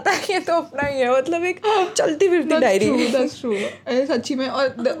मजा आता है, ये तो अपना ही है, मतलब एक चलती फिरती डायरी। That's true. सच्ची में।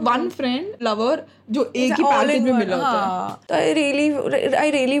 और वन फ्रेंड लवर जो एक ही पैकेज में मिला होता है। तो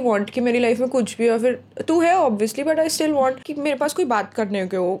आई रियली वांट कि मेरी लाइफ में कुछ भी हो, फिर तू है obviously, but I still want कि मेरे पास कोई बात करने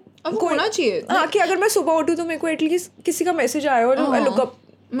के हो, होना चाहिए। हाँ, कि अगर मैं सुबह उठूँ तो मेरे को एटलीस्ट किसी का मैसेज आया हो, जो लुक अप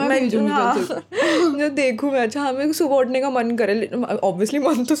जो देखूँ मैं, अच्छा हाँ मेरे को सुबह उठने का मन करे, ऑब्वियसली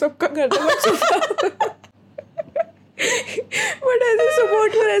मन तो सबका करता है बट ऐसे सुबह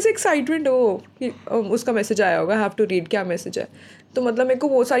उठ कर ऐसे एक्साइटमेंट हो कि उसका मैसेज आया होगा, हैव टू रीड क्या मैसेज है, तो मतलब मेरे को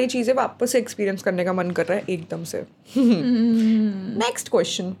वो सारी चीज़ें वापस से एक्सपीरियंस करने का मन कर रहा है एकदम से। Next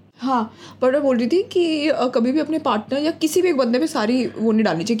question. हाँ, पर मैं बोल रही थी कि कभी भी अपने पार्टनर या किसी भी एक बंदे पे सारी वो नहीं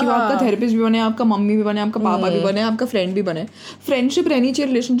डालनी चाहिए कि वो आपका थेरेपिस्ट भी बने, आपका मम्मी भी बने, आपका पापा भी बने, आपका फ्रेंड भी बने। फ्रेंडशिप रहनी चाहिए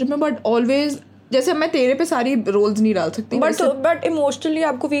रिलेशनशिप में, बट ऑलवेज, जैसे मैं तेरे पे सारी रोल्स नहीं डाल सकती, बट इमोशनली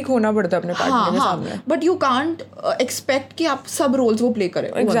आपको वीक होना पड़ता है अपने पार्टनर के सामने। बट यू कांट एक्सपेक्ट कि आप सब रोल्स वो प्ले करें।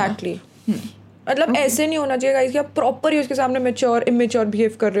 एग्जैक्टली। मतलब ऐसे नहीं होना चाहिए गाइस कि आप प्रॉपर ही उसके सामने मैच्योर इमेच्योर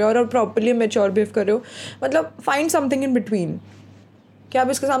बिहेव कर रहे हो और प्रॉपरली मैच्योर बिहेव कर रहे हो। मतलब फाइंड समथिंग इन बिटवीन, कि आप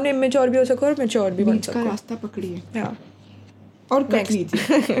इसके सामने इमेच्योर भी हो सको और मैच्योर भी बन सको। का रास्ता पकड़िए। हाँ, और कट लीजिए।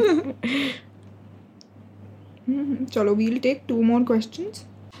 चलो, we'll take 2 more questions.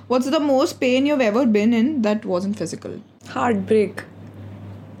 What's the most pain you've ever been in that wasn't physical? Heart-break.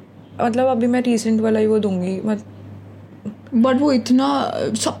 मतलब अभी मैं रिसेंट वाला ही वो दूंगी, बट वो इतना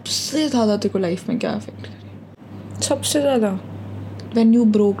सबसे ज़्यादा तेरे को लाइफ में क्या अफेक्ट करे? सबसे ज़्यादा When you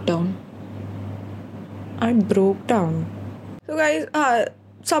broke down. I broke down. So guys,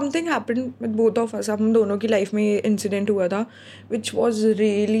 something happened with both of us. हम दोनों की लाइफ में ये इंसिडेंट हुआ था which was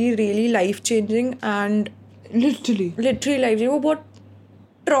really really life changing and literally life changing। वो बहुत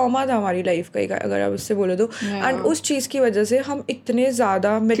ट्रॉमा था हमारी लाइफ का, अगर आप उससे बोले तो। एंड उस चीज़ की वजह से हम इतने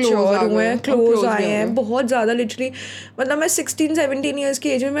ज़्यादा मैच्योर हुए हैं, क्लोज आए हैं बहुत ज़्यादा। लिटरली मतलब मैं 16-17 ईयर्स की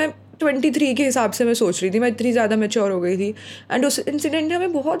एज में, मैं 23 के हिसाब से मैं सोच रही थी, मैं इतनी ज़्यादा मैच्योर हो गई थी। एंड उस इंसिडेंट ने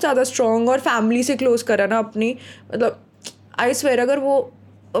हमें बहुत ज़्यादा स्ट्रॉन्ग और फैमिली से क्लोज करा ना अपनी। मतलब आई स्वेयर, अगर वो,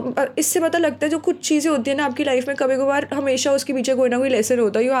 इससे पता लगता है जो कुछ चीज़ें होती है ना आपकी लाइफ में, कभी कभार हमेशा उसके पीछे कोई ना कोई लेसन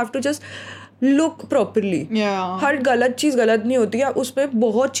होता है। You have to just look properly. हर गलत चीज़ गलत नहीं होती है, उसमें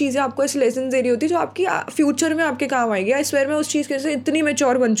बहुत चीज़ें आपको ऐसे लेसन दे रही होती है जो आपकी फ्यूचर में आपके काम आएगी। आई स्वेयर मैं उस चीज़ के से इतनी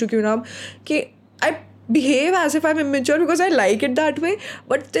मैच्योर बन चुकी हूँ ना अब कि I behave as if I'm immature because I like it that way,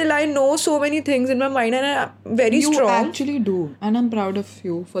 but still I know so many things in my mind and I'm very strong. You actually do, and I'm proud of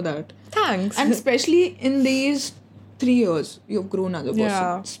you for that. Thanks. And especially in these 3 years, you've grown as a person.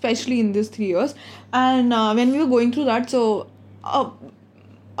 Yeah. Especially in these 3 years. And when we were going through that, so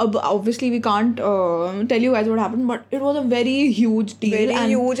obviously we can't tell you guys what happened, but it was a very huge deal.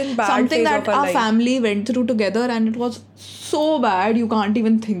 Very huge and bad something phase that of our life. family went through together, and it was so bad. You can't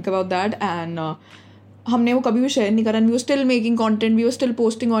even think about that. And हमने वो कभी भी share नहीं करा। We were still making content, we were still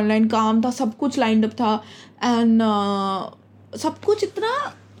posting online, काम था, सब कुछ लाइंड अप था। एंड सब कुछ इतना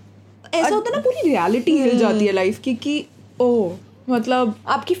ऐसा होता है ना, पूरी रियलिटी हिल जाती है लाइफ की कि ओह, मतलब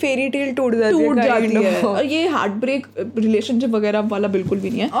आपकी फेरी टेल टूट जाती है। और ये हार्ट ब्रेक रिलेशनशिप वगैरह वाला बिल्कुल भी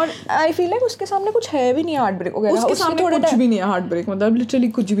नहीं है। और आई फील लाइक उसके सामने कुछ है भी नहीं हार्ट ब्रेक वगैरह, उसके सामने कुछ भी नहीं है हार्ट ब्रेक, मतलब लिटरली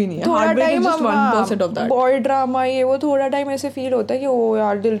कुछ भी नहीं है। Heartbreak is just 1% of that. Boy drama ये वो थोड़ा टाइम ऐसे फील होता है कि ओ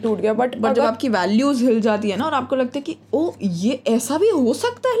यार दिल टूट गया, बट जब आपकी वैल्यूज हिल जाती है ना और आपको लगता है कि ओ ये ऐसा भी हो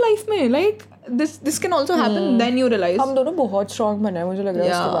सकता है लाइफ में, like this can also happen, then you realise. हम दोनों बहुत स्ट्रांग बने हैं मुझे लग रहा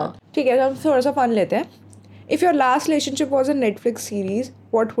है उसके बाद। ठीक है, हम थोड़ा सा फन लेते हैं। If your last relationship was a Netflix series,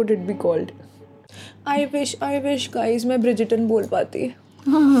 what would it be called? I wish guys मैं Bridgerton बोल पाती।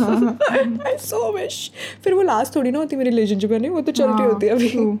 I so wish। फिर वो लास्ट थोड़ी ना होती मेरी रिलेशनशिप है, नहीं वो तो चल रही होती है अभी।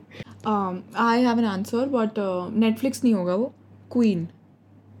 I have an answer, but Netflix नहीं होगा वो. Queen.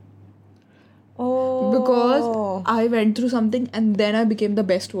 Oh. Because I went through something and then I became the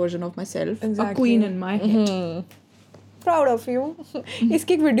best version of myself. Exactly. A queen in my head. Proud of you.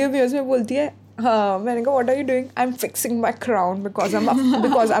 इसकी एक video भी है, उसमें बोलती है, हाँ, मैंने कहा, what are you doing? I'm fixing my crown because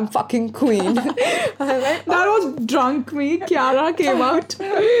I'm fucking queen. That was drunk me. Kiara came out.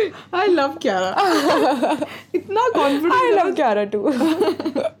 I love Kiara. इतना confident. I love Kiara too.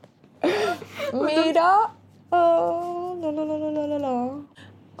 मेरा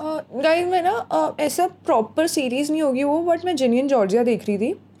गाइस मैं ना ऐसा प्रॉपर सीरीज नहीं होगी वो, बट मैं जिनी and Georgia देख रही थी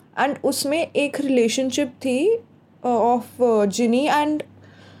एंड उसमें एक रिलेशनशिप थी ऑफ जिनी एंड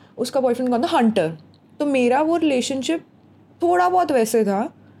उसका बॉयफ्रेंड कौन था, हंटर. तो मेरा वो रिलेशनशिप थोड़ा बहुत वैसे था,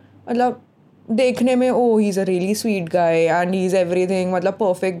 मतलब देखने में ओ he is a really sweet guy and he is everything, मतलब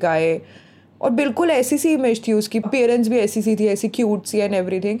परफेक्ट गाय, और बिल्कुल ऐसी सी इमेज थी उसकी, पेरेंट्स भी ऐसी सी थी, ऐसी क्यूट सी एंड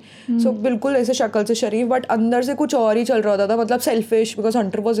एवरीथिंग. सो बिल्कुल ऐसे शक्ल से शरीफ, बट अंदर से कुछ और ही चल रहा था, मतलब selfish, because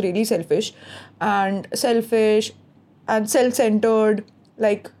Hunter was really selfish and self centred,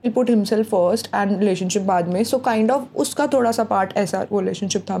 like will put himself first and relationship बाद में. सो काइंड ऑफ उसका थोड़ा सा पार्ट ऐसा वो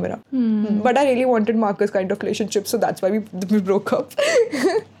रिलेशनशिप था मेरा. But I really wanted Marcus kind of relationship, so that's why we broke up.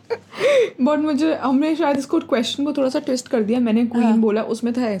 But मुझे हमने शायद इसको क्वेश्चन को थोड़ा सा ट्विस्ट कर दिया. मैंने क्वीन बोला,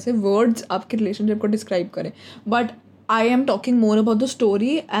 उसमें था ऐसे वर्ड्स आपके रिलेशनशिप को डिस्क्राइब करें, but I am talking more about the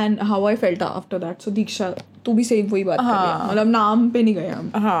story and how I felt after that. सो दीक्षा तू भी सेम वही बात कर रही है, मतलब नाम पे नहीं गए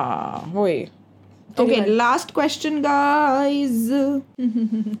हम. हाँ वही. Okay, last question, guys.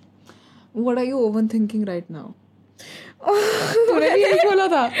 What are you overthinking right now? तूने भी यही बोला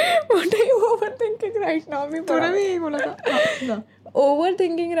था. What are you overthinking right now? तूने भी यही बोला था.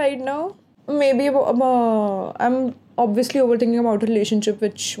 Overthinking right now, maybe I'm obviously overthinking about a relationship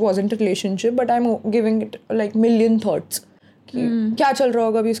which wasn't a relationship, but I'm giving it like million thoughts. कि क्या चल रहा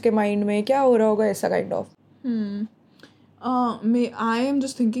होगा अभी उसके माइंड में, क्या हो रहा होगा, ऐसा kind of. I am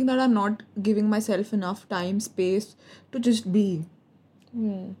just thinking that I'm not giving myself enough time, space to just be.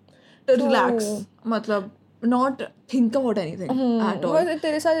 To relax. मतलब not think about anything at all. बस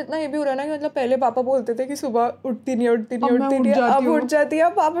तेरे साथ इतना ये भी हो रहा है ना कि मतलब पहले पापा बोलते थे कि सुबह उठती नहीं, अब उठ जाती है.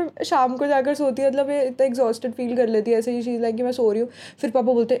 अब पापा शाम को जाकर सोती है, मतलब ये इतना एग्जॉस्टेड फील कर लेती है, ऐसे ही चीज़ लाइक कि मैं सो रही हूँ, फिर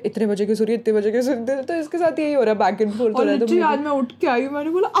पापा बोलते हैं इतने बजे की सो रही है, इतने बजे की सो रही है. तो इसके साथ यही हो रहा है, बैक एंड फोर्थ हो रहा है. आज मैं उठ के आई हूँ, मैंने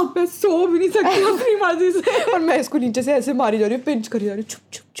बोला अब मैं सो भी नहीं सकती अपनी मर्जी से, और मैं इसको नीचे से ऐसे मारी जा रही हूँ, पिंच करी जा रही हूँ, छुप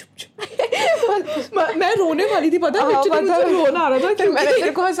छुप छुप छुप. मैं रोने वाली थी, पता है, मुझे रोना आ रहा था कि मैंने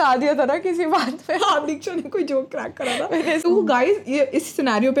तेरे को हंसा दिया था ना किसी बात पे. हाँ, दीक्षा ने कोई जोक क्रैक करा था. तो गाइस ये इस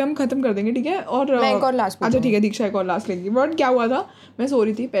सिनेरियो पे हम खत्म कर देंगे, ठीक है. और मैं एक और लास्ट. अच्छा ठीक है, दीक्षा एक और लास्ट लेगी. बट क्या हुआ था, मैं सो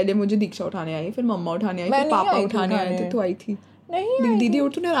रही थी, पहले मुझे दीक्षा उठाने आई, फिर मम्मा उठाने आई, फिर पापा उठाने आए थे. तो आई थी नहीं, दीदी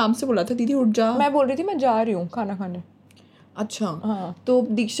उठ, तूने आराम से बोला था दीदी उठ जा. मैं बोल रही थी मैं जा रही हूँ खाना खाने. अच्छा हाँ. तो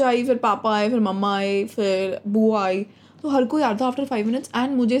दीक्षा आई, फिर पापा आए, फिर मम्मा आए, फिर बुआ आई. तो हर कोई आ था आफ्टर 5 minutes.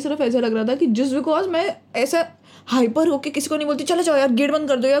 एंड मुझे सिर्फ ऐसा लग रहा था कि जस्ट बिकॉज मैं ऐसा हाइपर होके किसी को नहीं बोलती चलो जाओ यार गेट बंद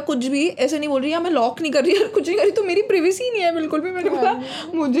कर दो या कुछ भी ऐसे नहीं बोल रही, या मैं लॉक नहीं कर रही यार, कुछ नहीं कर रही, तो मेरी प्रिवेसी नहीं है बिल्कुल भी. मैंने बोला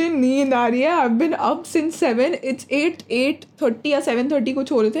मुझे नींद आ रही है, I have been up since 7, it's 8:30 या 7:30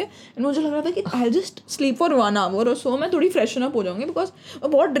 कुछ हो रहे थे. एंड मुझे लग रहा था कि I just sleep for 1 hour और सो मैं थोड़ी फ्रेशन अप हो जाऊंगी, बिकॉज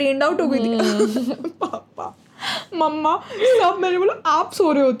बहुत ड्रेन्ड आउट हो गई थी. पापा मम्मा सब, मैंने बोला आप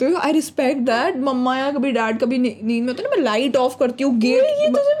सो रहे होते हो, आई रिस्पेक्ट दैट. मम्मा या कभी डैड कभी नींद में होते ना, मैं लाइट ऑफ करती हूँ, गेट. ये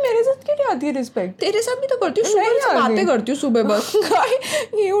तुझे मेरे साथ क्यों नहीं आती है रिस्पेक्ट? तेरे साथ भी तो करती हूँ, शुगर से बातें करती हूँ सुबह बस.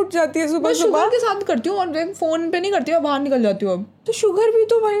 ये उठ जाती है सुबह, शुगर के साथ करती हूँ और फोन पे नहीं करती हूँ, बाहर निकल जाती हूँ. अब तो शुगर भी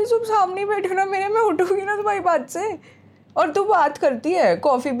तो भाई सब सामने बैठे ना मेरे, मैं उठूंगी ना तुम्हारी बात से, और तू बात करती है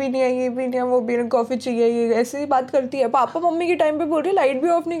कॉफ़ी पीनी है, ये पीनी है, वो पीनी, कॉफ़ी चाहिए, ये ऐसे ही बात करती है. पापा मम्मी के टाइम पे बोल रही है लाइट भी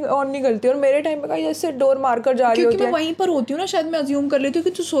ऑन नहीं करती, और मेरे टाइम पे कहीं ऐसे डोर मार कर जा रही होती है. क्योंकि मैं वहीं पर होती हूँ ना, शायद मैं अज्यूम कर लेती हूँ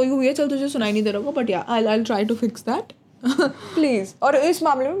कि तू सोई हुई है, चल तुझे सुनाई नहीं दे रहा होगा. बट या I try to fix that please. और इस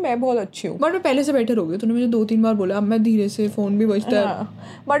मामले में मैं बहुत अच्छी हूँ, बट मैं पहले से बेटर हो गई. तूने मुझे 2-3 बार बोला, अब मैं धीरे से, फ़ोन भी बजता है,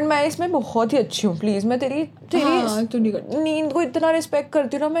 बट मैं इसमें बहुत ही अच्छी हूँ. प्लीज़, मैं तेरी नींद को इतना रिस्पेक्ट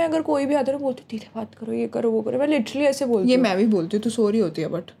करती हूँ ना. मैं अगर कोई भी आता है ना बोलती धीरे बात करो, ये करो वो करो, मैं लिटरली ऐसे बोलती हूँ. ये मैं भी बोलती हूँ, तू सो रही होती है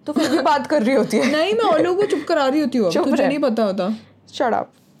बट तो फिर भी बात कर रही होती है. नहीं, मैं और लोगों को चुप करा रही होती हूँ, तुझे नहीं पता होता. Shut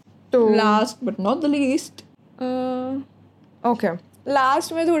up. तो last but not the least, okay,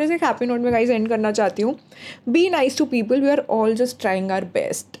 last में थोड़े से हैप्पी नोट में गाइस एंड करना चाहती हूँ. Be nice to people, we are all just trying our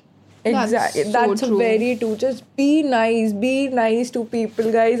best. Exactly. That's true. very true. Just be nice. Be nice to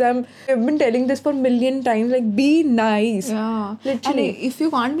people, guys. I've been telling this for a million times. Like, be nice. Yeah. Literally. And if you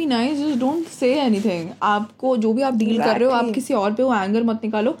can't be nice, just don't say anything. आपको जो भी आप deal कर रहे हो, आप किसी और पे वो एंगर मत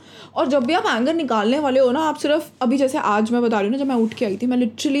निकालो. और जब भी आप एंगर निकालने वाले हो ना, आप सिर्फ अभी जैसे आज मैं बता रही हूँ ना, जब मैं उठ के आई थी, मैं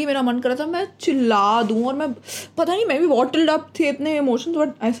लिटरली मेरा मन कर रहा था मैं चिल्ला दूँ, और मैं पता नहीं मैं भी बॉटल्ड अप थे इतने emotions.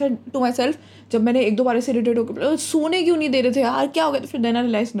 But I said to my self, जब मैंने एक दो बार से इरिटेट होकर सोने क्यों नहीं दे रहे थे यार, क्या हो गया, तो फिर देना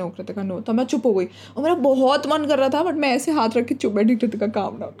रियलाइज नहीं हो कृतिका नो, तो मैं चुप हो गई. और मेरा बहुत मन कर रहा था, बट मैं ऐसे हाथ रख के चुप बैठी, Kritika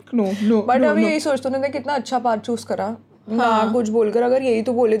calm down, no no. But अभी यही सोचते ना, कितना अच्छा पार्ट चूज करा ना कुछ बोलकर. अगर यही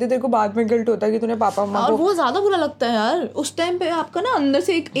तो बोले थे, तेरे को बाद में गिल्ट होता है कि तूने पापा मम्मा और वो ज्यादा बुरा लगता है यार. उस टाइम पे आपका ना अंदर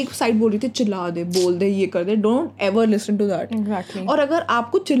से एक साइड बोल रही थी चिल्ला दे, बोल दे, ये कर दे. Don't ever listen to that. Exactly. और अगर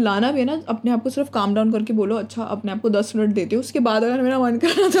आपको चिल्लाना भी है ना, अपने आप को सिर्फ काम डाउन करके बोलो, अच्छा अपने आप को 10 मिनट देते हो, उसके बाद अगर मेरा मन कर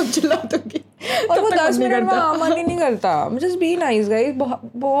रहा तब चिल्ला दूंगी. और वो 10 मिनट में मन ही नहीं करता. Just be nice guys.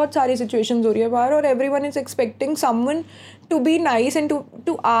 बहुत सारी सिचुएशंस हो रही है बाहर, और everyone is expecting someone to be nice and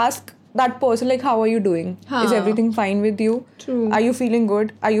to ask that person like how are you doing, is everything fine with you? True. Are you feeling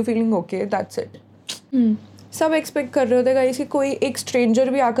good? Are you feeling okay? That's it. सब expect कर रहे होते guys कि कोई एक stranger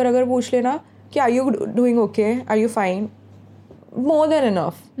भी आकर अगर पूछ लेना कि are you doing okay, are you fine, more than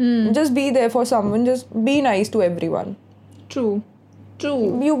enough. Just be there for someone. Just be nice to everyone. True.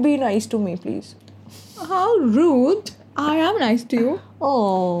 You be nice to me please. How rude. I am nice to you.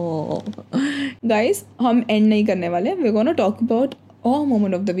 Oh Guys, हम end नहीं करने वाले. We're gonna talk about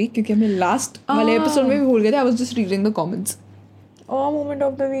moment of the week, क्योंकि हमने last वाले episode में भी भूल गए थे. I was just reading the comments. moment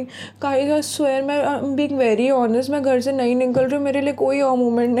of the week. Guys, I swear, I'm being very honest, मैं घर से नहीं निकल रही हूँ. मेरे लिए कोई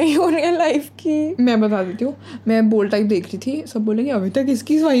moment नहीं हो रही है लाइफ की. मैं बता देती हूँ. मैं बोल टाइप देख रही थी. सब बोलेंगे अभी तक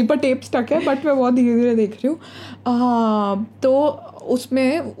इसकी वहीं पर टेप स्टक है, बट मैं बहुत धीरे धीरे देख रही हूँ. तो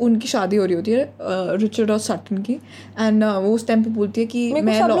उसमें उनकी शादी हो रही होती है रिचर्ड और सटन की. एंड वो उस टाइम पे बोलती है कि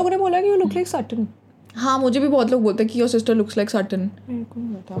मैं सब लोगों ने बोला कि वो लुक लाइक सटन. हाँ, मुझे भी बहुत लोग बोलते हैं कि your sister looks like Sutton. मेरे को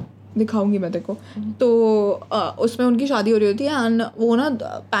नहीं पता, दिखाऊंगी मैं देखो. तो उसमें उनकी शादी हो रही होती है, एंड वो ना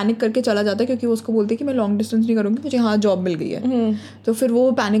पैनिक करके चला जाता है, क्योंकि वो उसको बोलती है कि मैं लॉन्ग डिस्टेंस नहीं करूँगी, मुझे यहाँ जॉब मिल गई है. तो फिर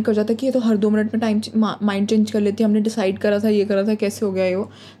वो पैनिक कर जाता है कि ये तो हर 2 मिनट में माइंड चेंज कर लेती है, हमने डिसाइड करा था, ये करा था, कैसे हो गया ये वो.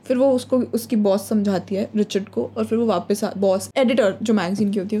 फिर वो उसको उसकी बॉस समझाती है रिचर्ड को, और फिर वो वापस बॉस एडिटर जो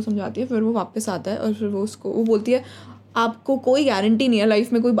मैगजीन की होती है वो समझाती है. फिर वो वापस आता है, और फिर वो बोलती है आपको कोई गारंटी नहीं है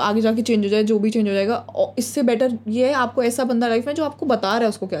लाइफ में कोई आगे जाके चेंज हो जाए, जो भी चेंज हो जाएगा. इससे बेटर ये है आपको ऐसा बंदा लाइफ में जो आपको बता रहा है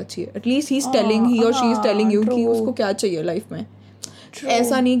उसको क्या चाहिए. एटलीस्ट ही इज टेलिंग, ही और शी इज टेलिंग यू कि उसको क्या चाहिए लाइफ में.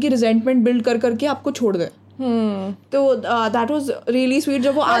 ऐसा नहीं कि रिजेंटमेंट बिल्ड कर करके आपको छोड़ दे. तो दैट वाज रियली स्वीट.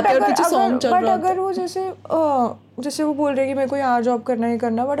 जब वो आते और पीछे सॉन्ग चल रहा है. अगर वो जैसे वो बोल रहे कि मेरे को यहाँ जॉब करना ही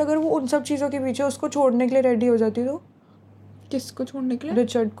करना, बट अगर वो उन सब चीज़ों के पीछे उसको छोड़ने के लिए रेडी हो जाती तो किसको छोड़ने के लिए?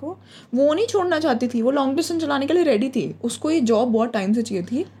 रिचर्ड को. वो नहीं छोड़ना चाहती थी, वो लॉन्ग डिस्टेंस चलाने के लिए रेडी थी. उसको ये जॉब बहुत टाइम से चाहिए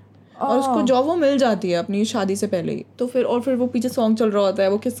थी, और उसको जॉब वो मिल जाती है अपनी शादी से पहले ही. तो फिर वो पीछे सॉन्ग चल रहा होता है,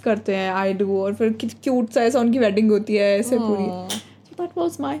 वो किस करते हैं आई डू, और फिर क्यूट सा ऐसा उनकी वेडिंग होती है ऐसे पूरी. That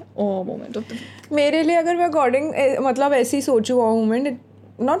was my moment of the week. मेरे लिए अगर मैं अकॉर्डिंग मतलब ऐसे ही सोचूँ moment,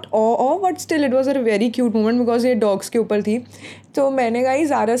 not but still it was a very cute moment, because ये डॉग्स के ऊपर थी. तो मैंने गाइस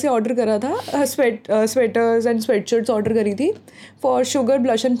ज़ारा से ऑर्डर करा था स्वेटर्स एंड स्वेटशर्ट्स ऑर्डर करी थी for sugar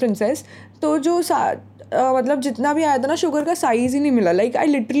blush and princess. तो जो मतलब जितना भी आया था ना, शुगर का साइज़ ही नहीं मिला. Like I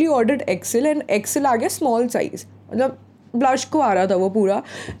literally ordered Excel and Excel आ गया स्मॉल साइज़. मतलब ब्लश को आ रहा था वो पूरा.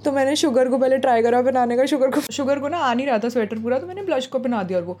 तो मैंने शुगर को पहले ट्राई करा पहनाने का. शुगर को ना आ नहीं रहा था स्वेटर पूरा, तो मैंने ब्लश को पहना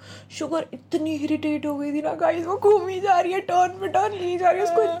दिया. और वो शुगर इतनी इरिटेट हो गई थी ना गाइस, वो घूम ही जा रही है, टर्न पे टर्न ली जा रही है.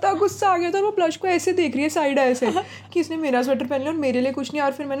 उसको इतना गुस्सा आ गया था, और वो ब्लश को ऐसे देख रही है साइड ऐसे कि इसने मेरा स्वेटर पहन लिया और मेरे लिए कुछ नहीं.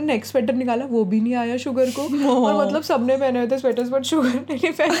 और फिर मैंने नेक्स्ट स्वेटर निकाला, वो भी नहीं आया शुगर को. और मतलब सबने पहने हुए थे स्वेटर्स, बट शुगर ने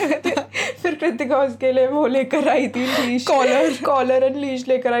नहीं पहने हुए थे. फिर कृतिका उसके लिए वो लेकर आई थी लीश, कॉलर एंड लीश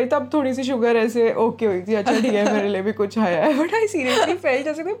लेकर आई. तब थोड़ी सी शुगर ऐसे ओके हुई थी, अच्छा ठीक है मेरे लिए भी कुछ आया है. बट आई सीरियसली फेल्ट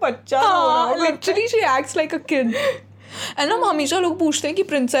जैसे कोई बच्चा हो रहा हो. Literally she acts like a kid. And ना हमेशा लोग पूछते हैं कि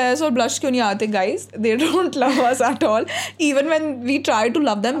प्रिंसेस और ब्लश क्यों नहीं आते. Guys, they don't love us at all. Even when we try to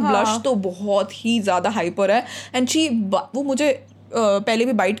love them, blush तो बहुत ही ज़्यादा हाइपर है. एंड वो मुझे पहले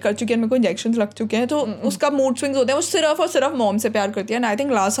भी बाइट कर चुकी है, मेरे को इंजेक्शन लग चुके हैं, तो उसका मूड स्विंग्स होते हैं. वो सिर्फ और सिर्फ मॉम से प्यार करती है. And I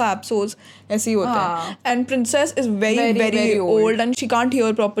think Lasa episodes ऐसे ही होते हैं. And princess is very very old and she can't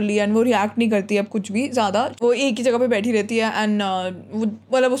hear properly, and वो रिएक्ट नहीं करती अब कुछ भी ज़्यादा. वो एक ही जगह पे बैठी रहती है. एंड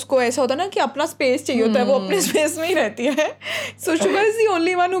मतलब उसको ऐसा होता है ना कि अपना स्पेस चाहिए होता है, वो अपने स्पेस में ही रहती है. सो sugar is the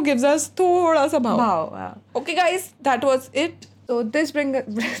only one who gives us थोड़ा सा भाव. Okay guys, that was it. So this brings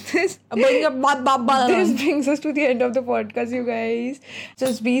us to the end of the podcast, you guys.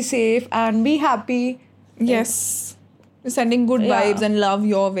 Just be safe and be happy. Yes. sending good vibes and love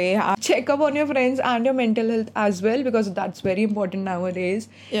your way. Check up on your friends and your mental health as well, because that's very important nowadays.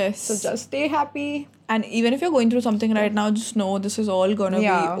 Yes. So just stay happy. And even if you're going through something right now, just know this is all gonna be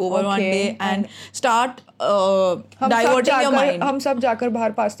over one day, and start diverting your mind. हम सब जाकर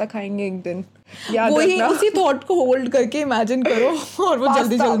बाहर pasta खाएंगे एक दिन. याद वही रखना. उसी थॉट को होल्ड करके इमेजिन करो और वो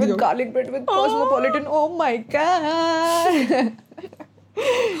जल्दी Pasta जल्दी with garlic bread with cosmopolitan. Oh my god.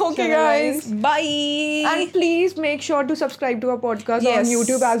 Okay guys, bye. And please make sure to subscribe to our podcast on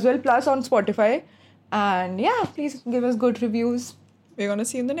YouTube as well, plus on Spotify. And yeah, please give us good reviews. We're gonna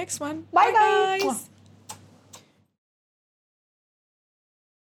see you in the next one. Bye guys.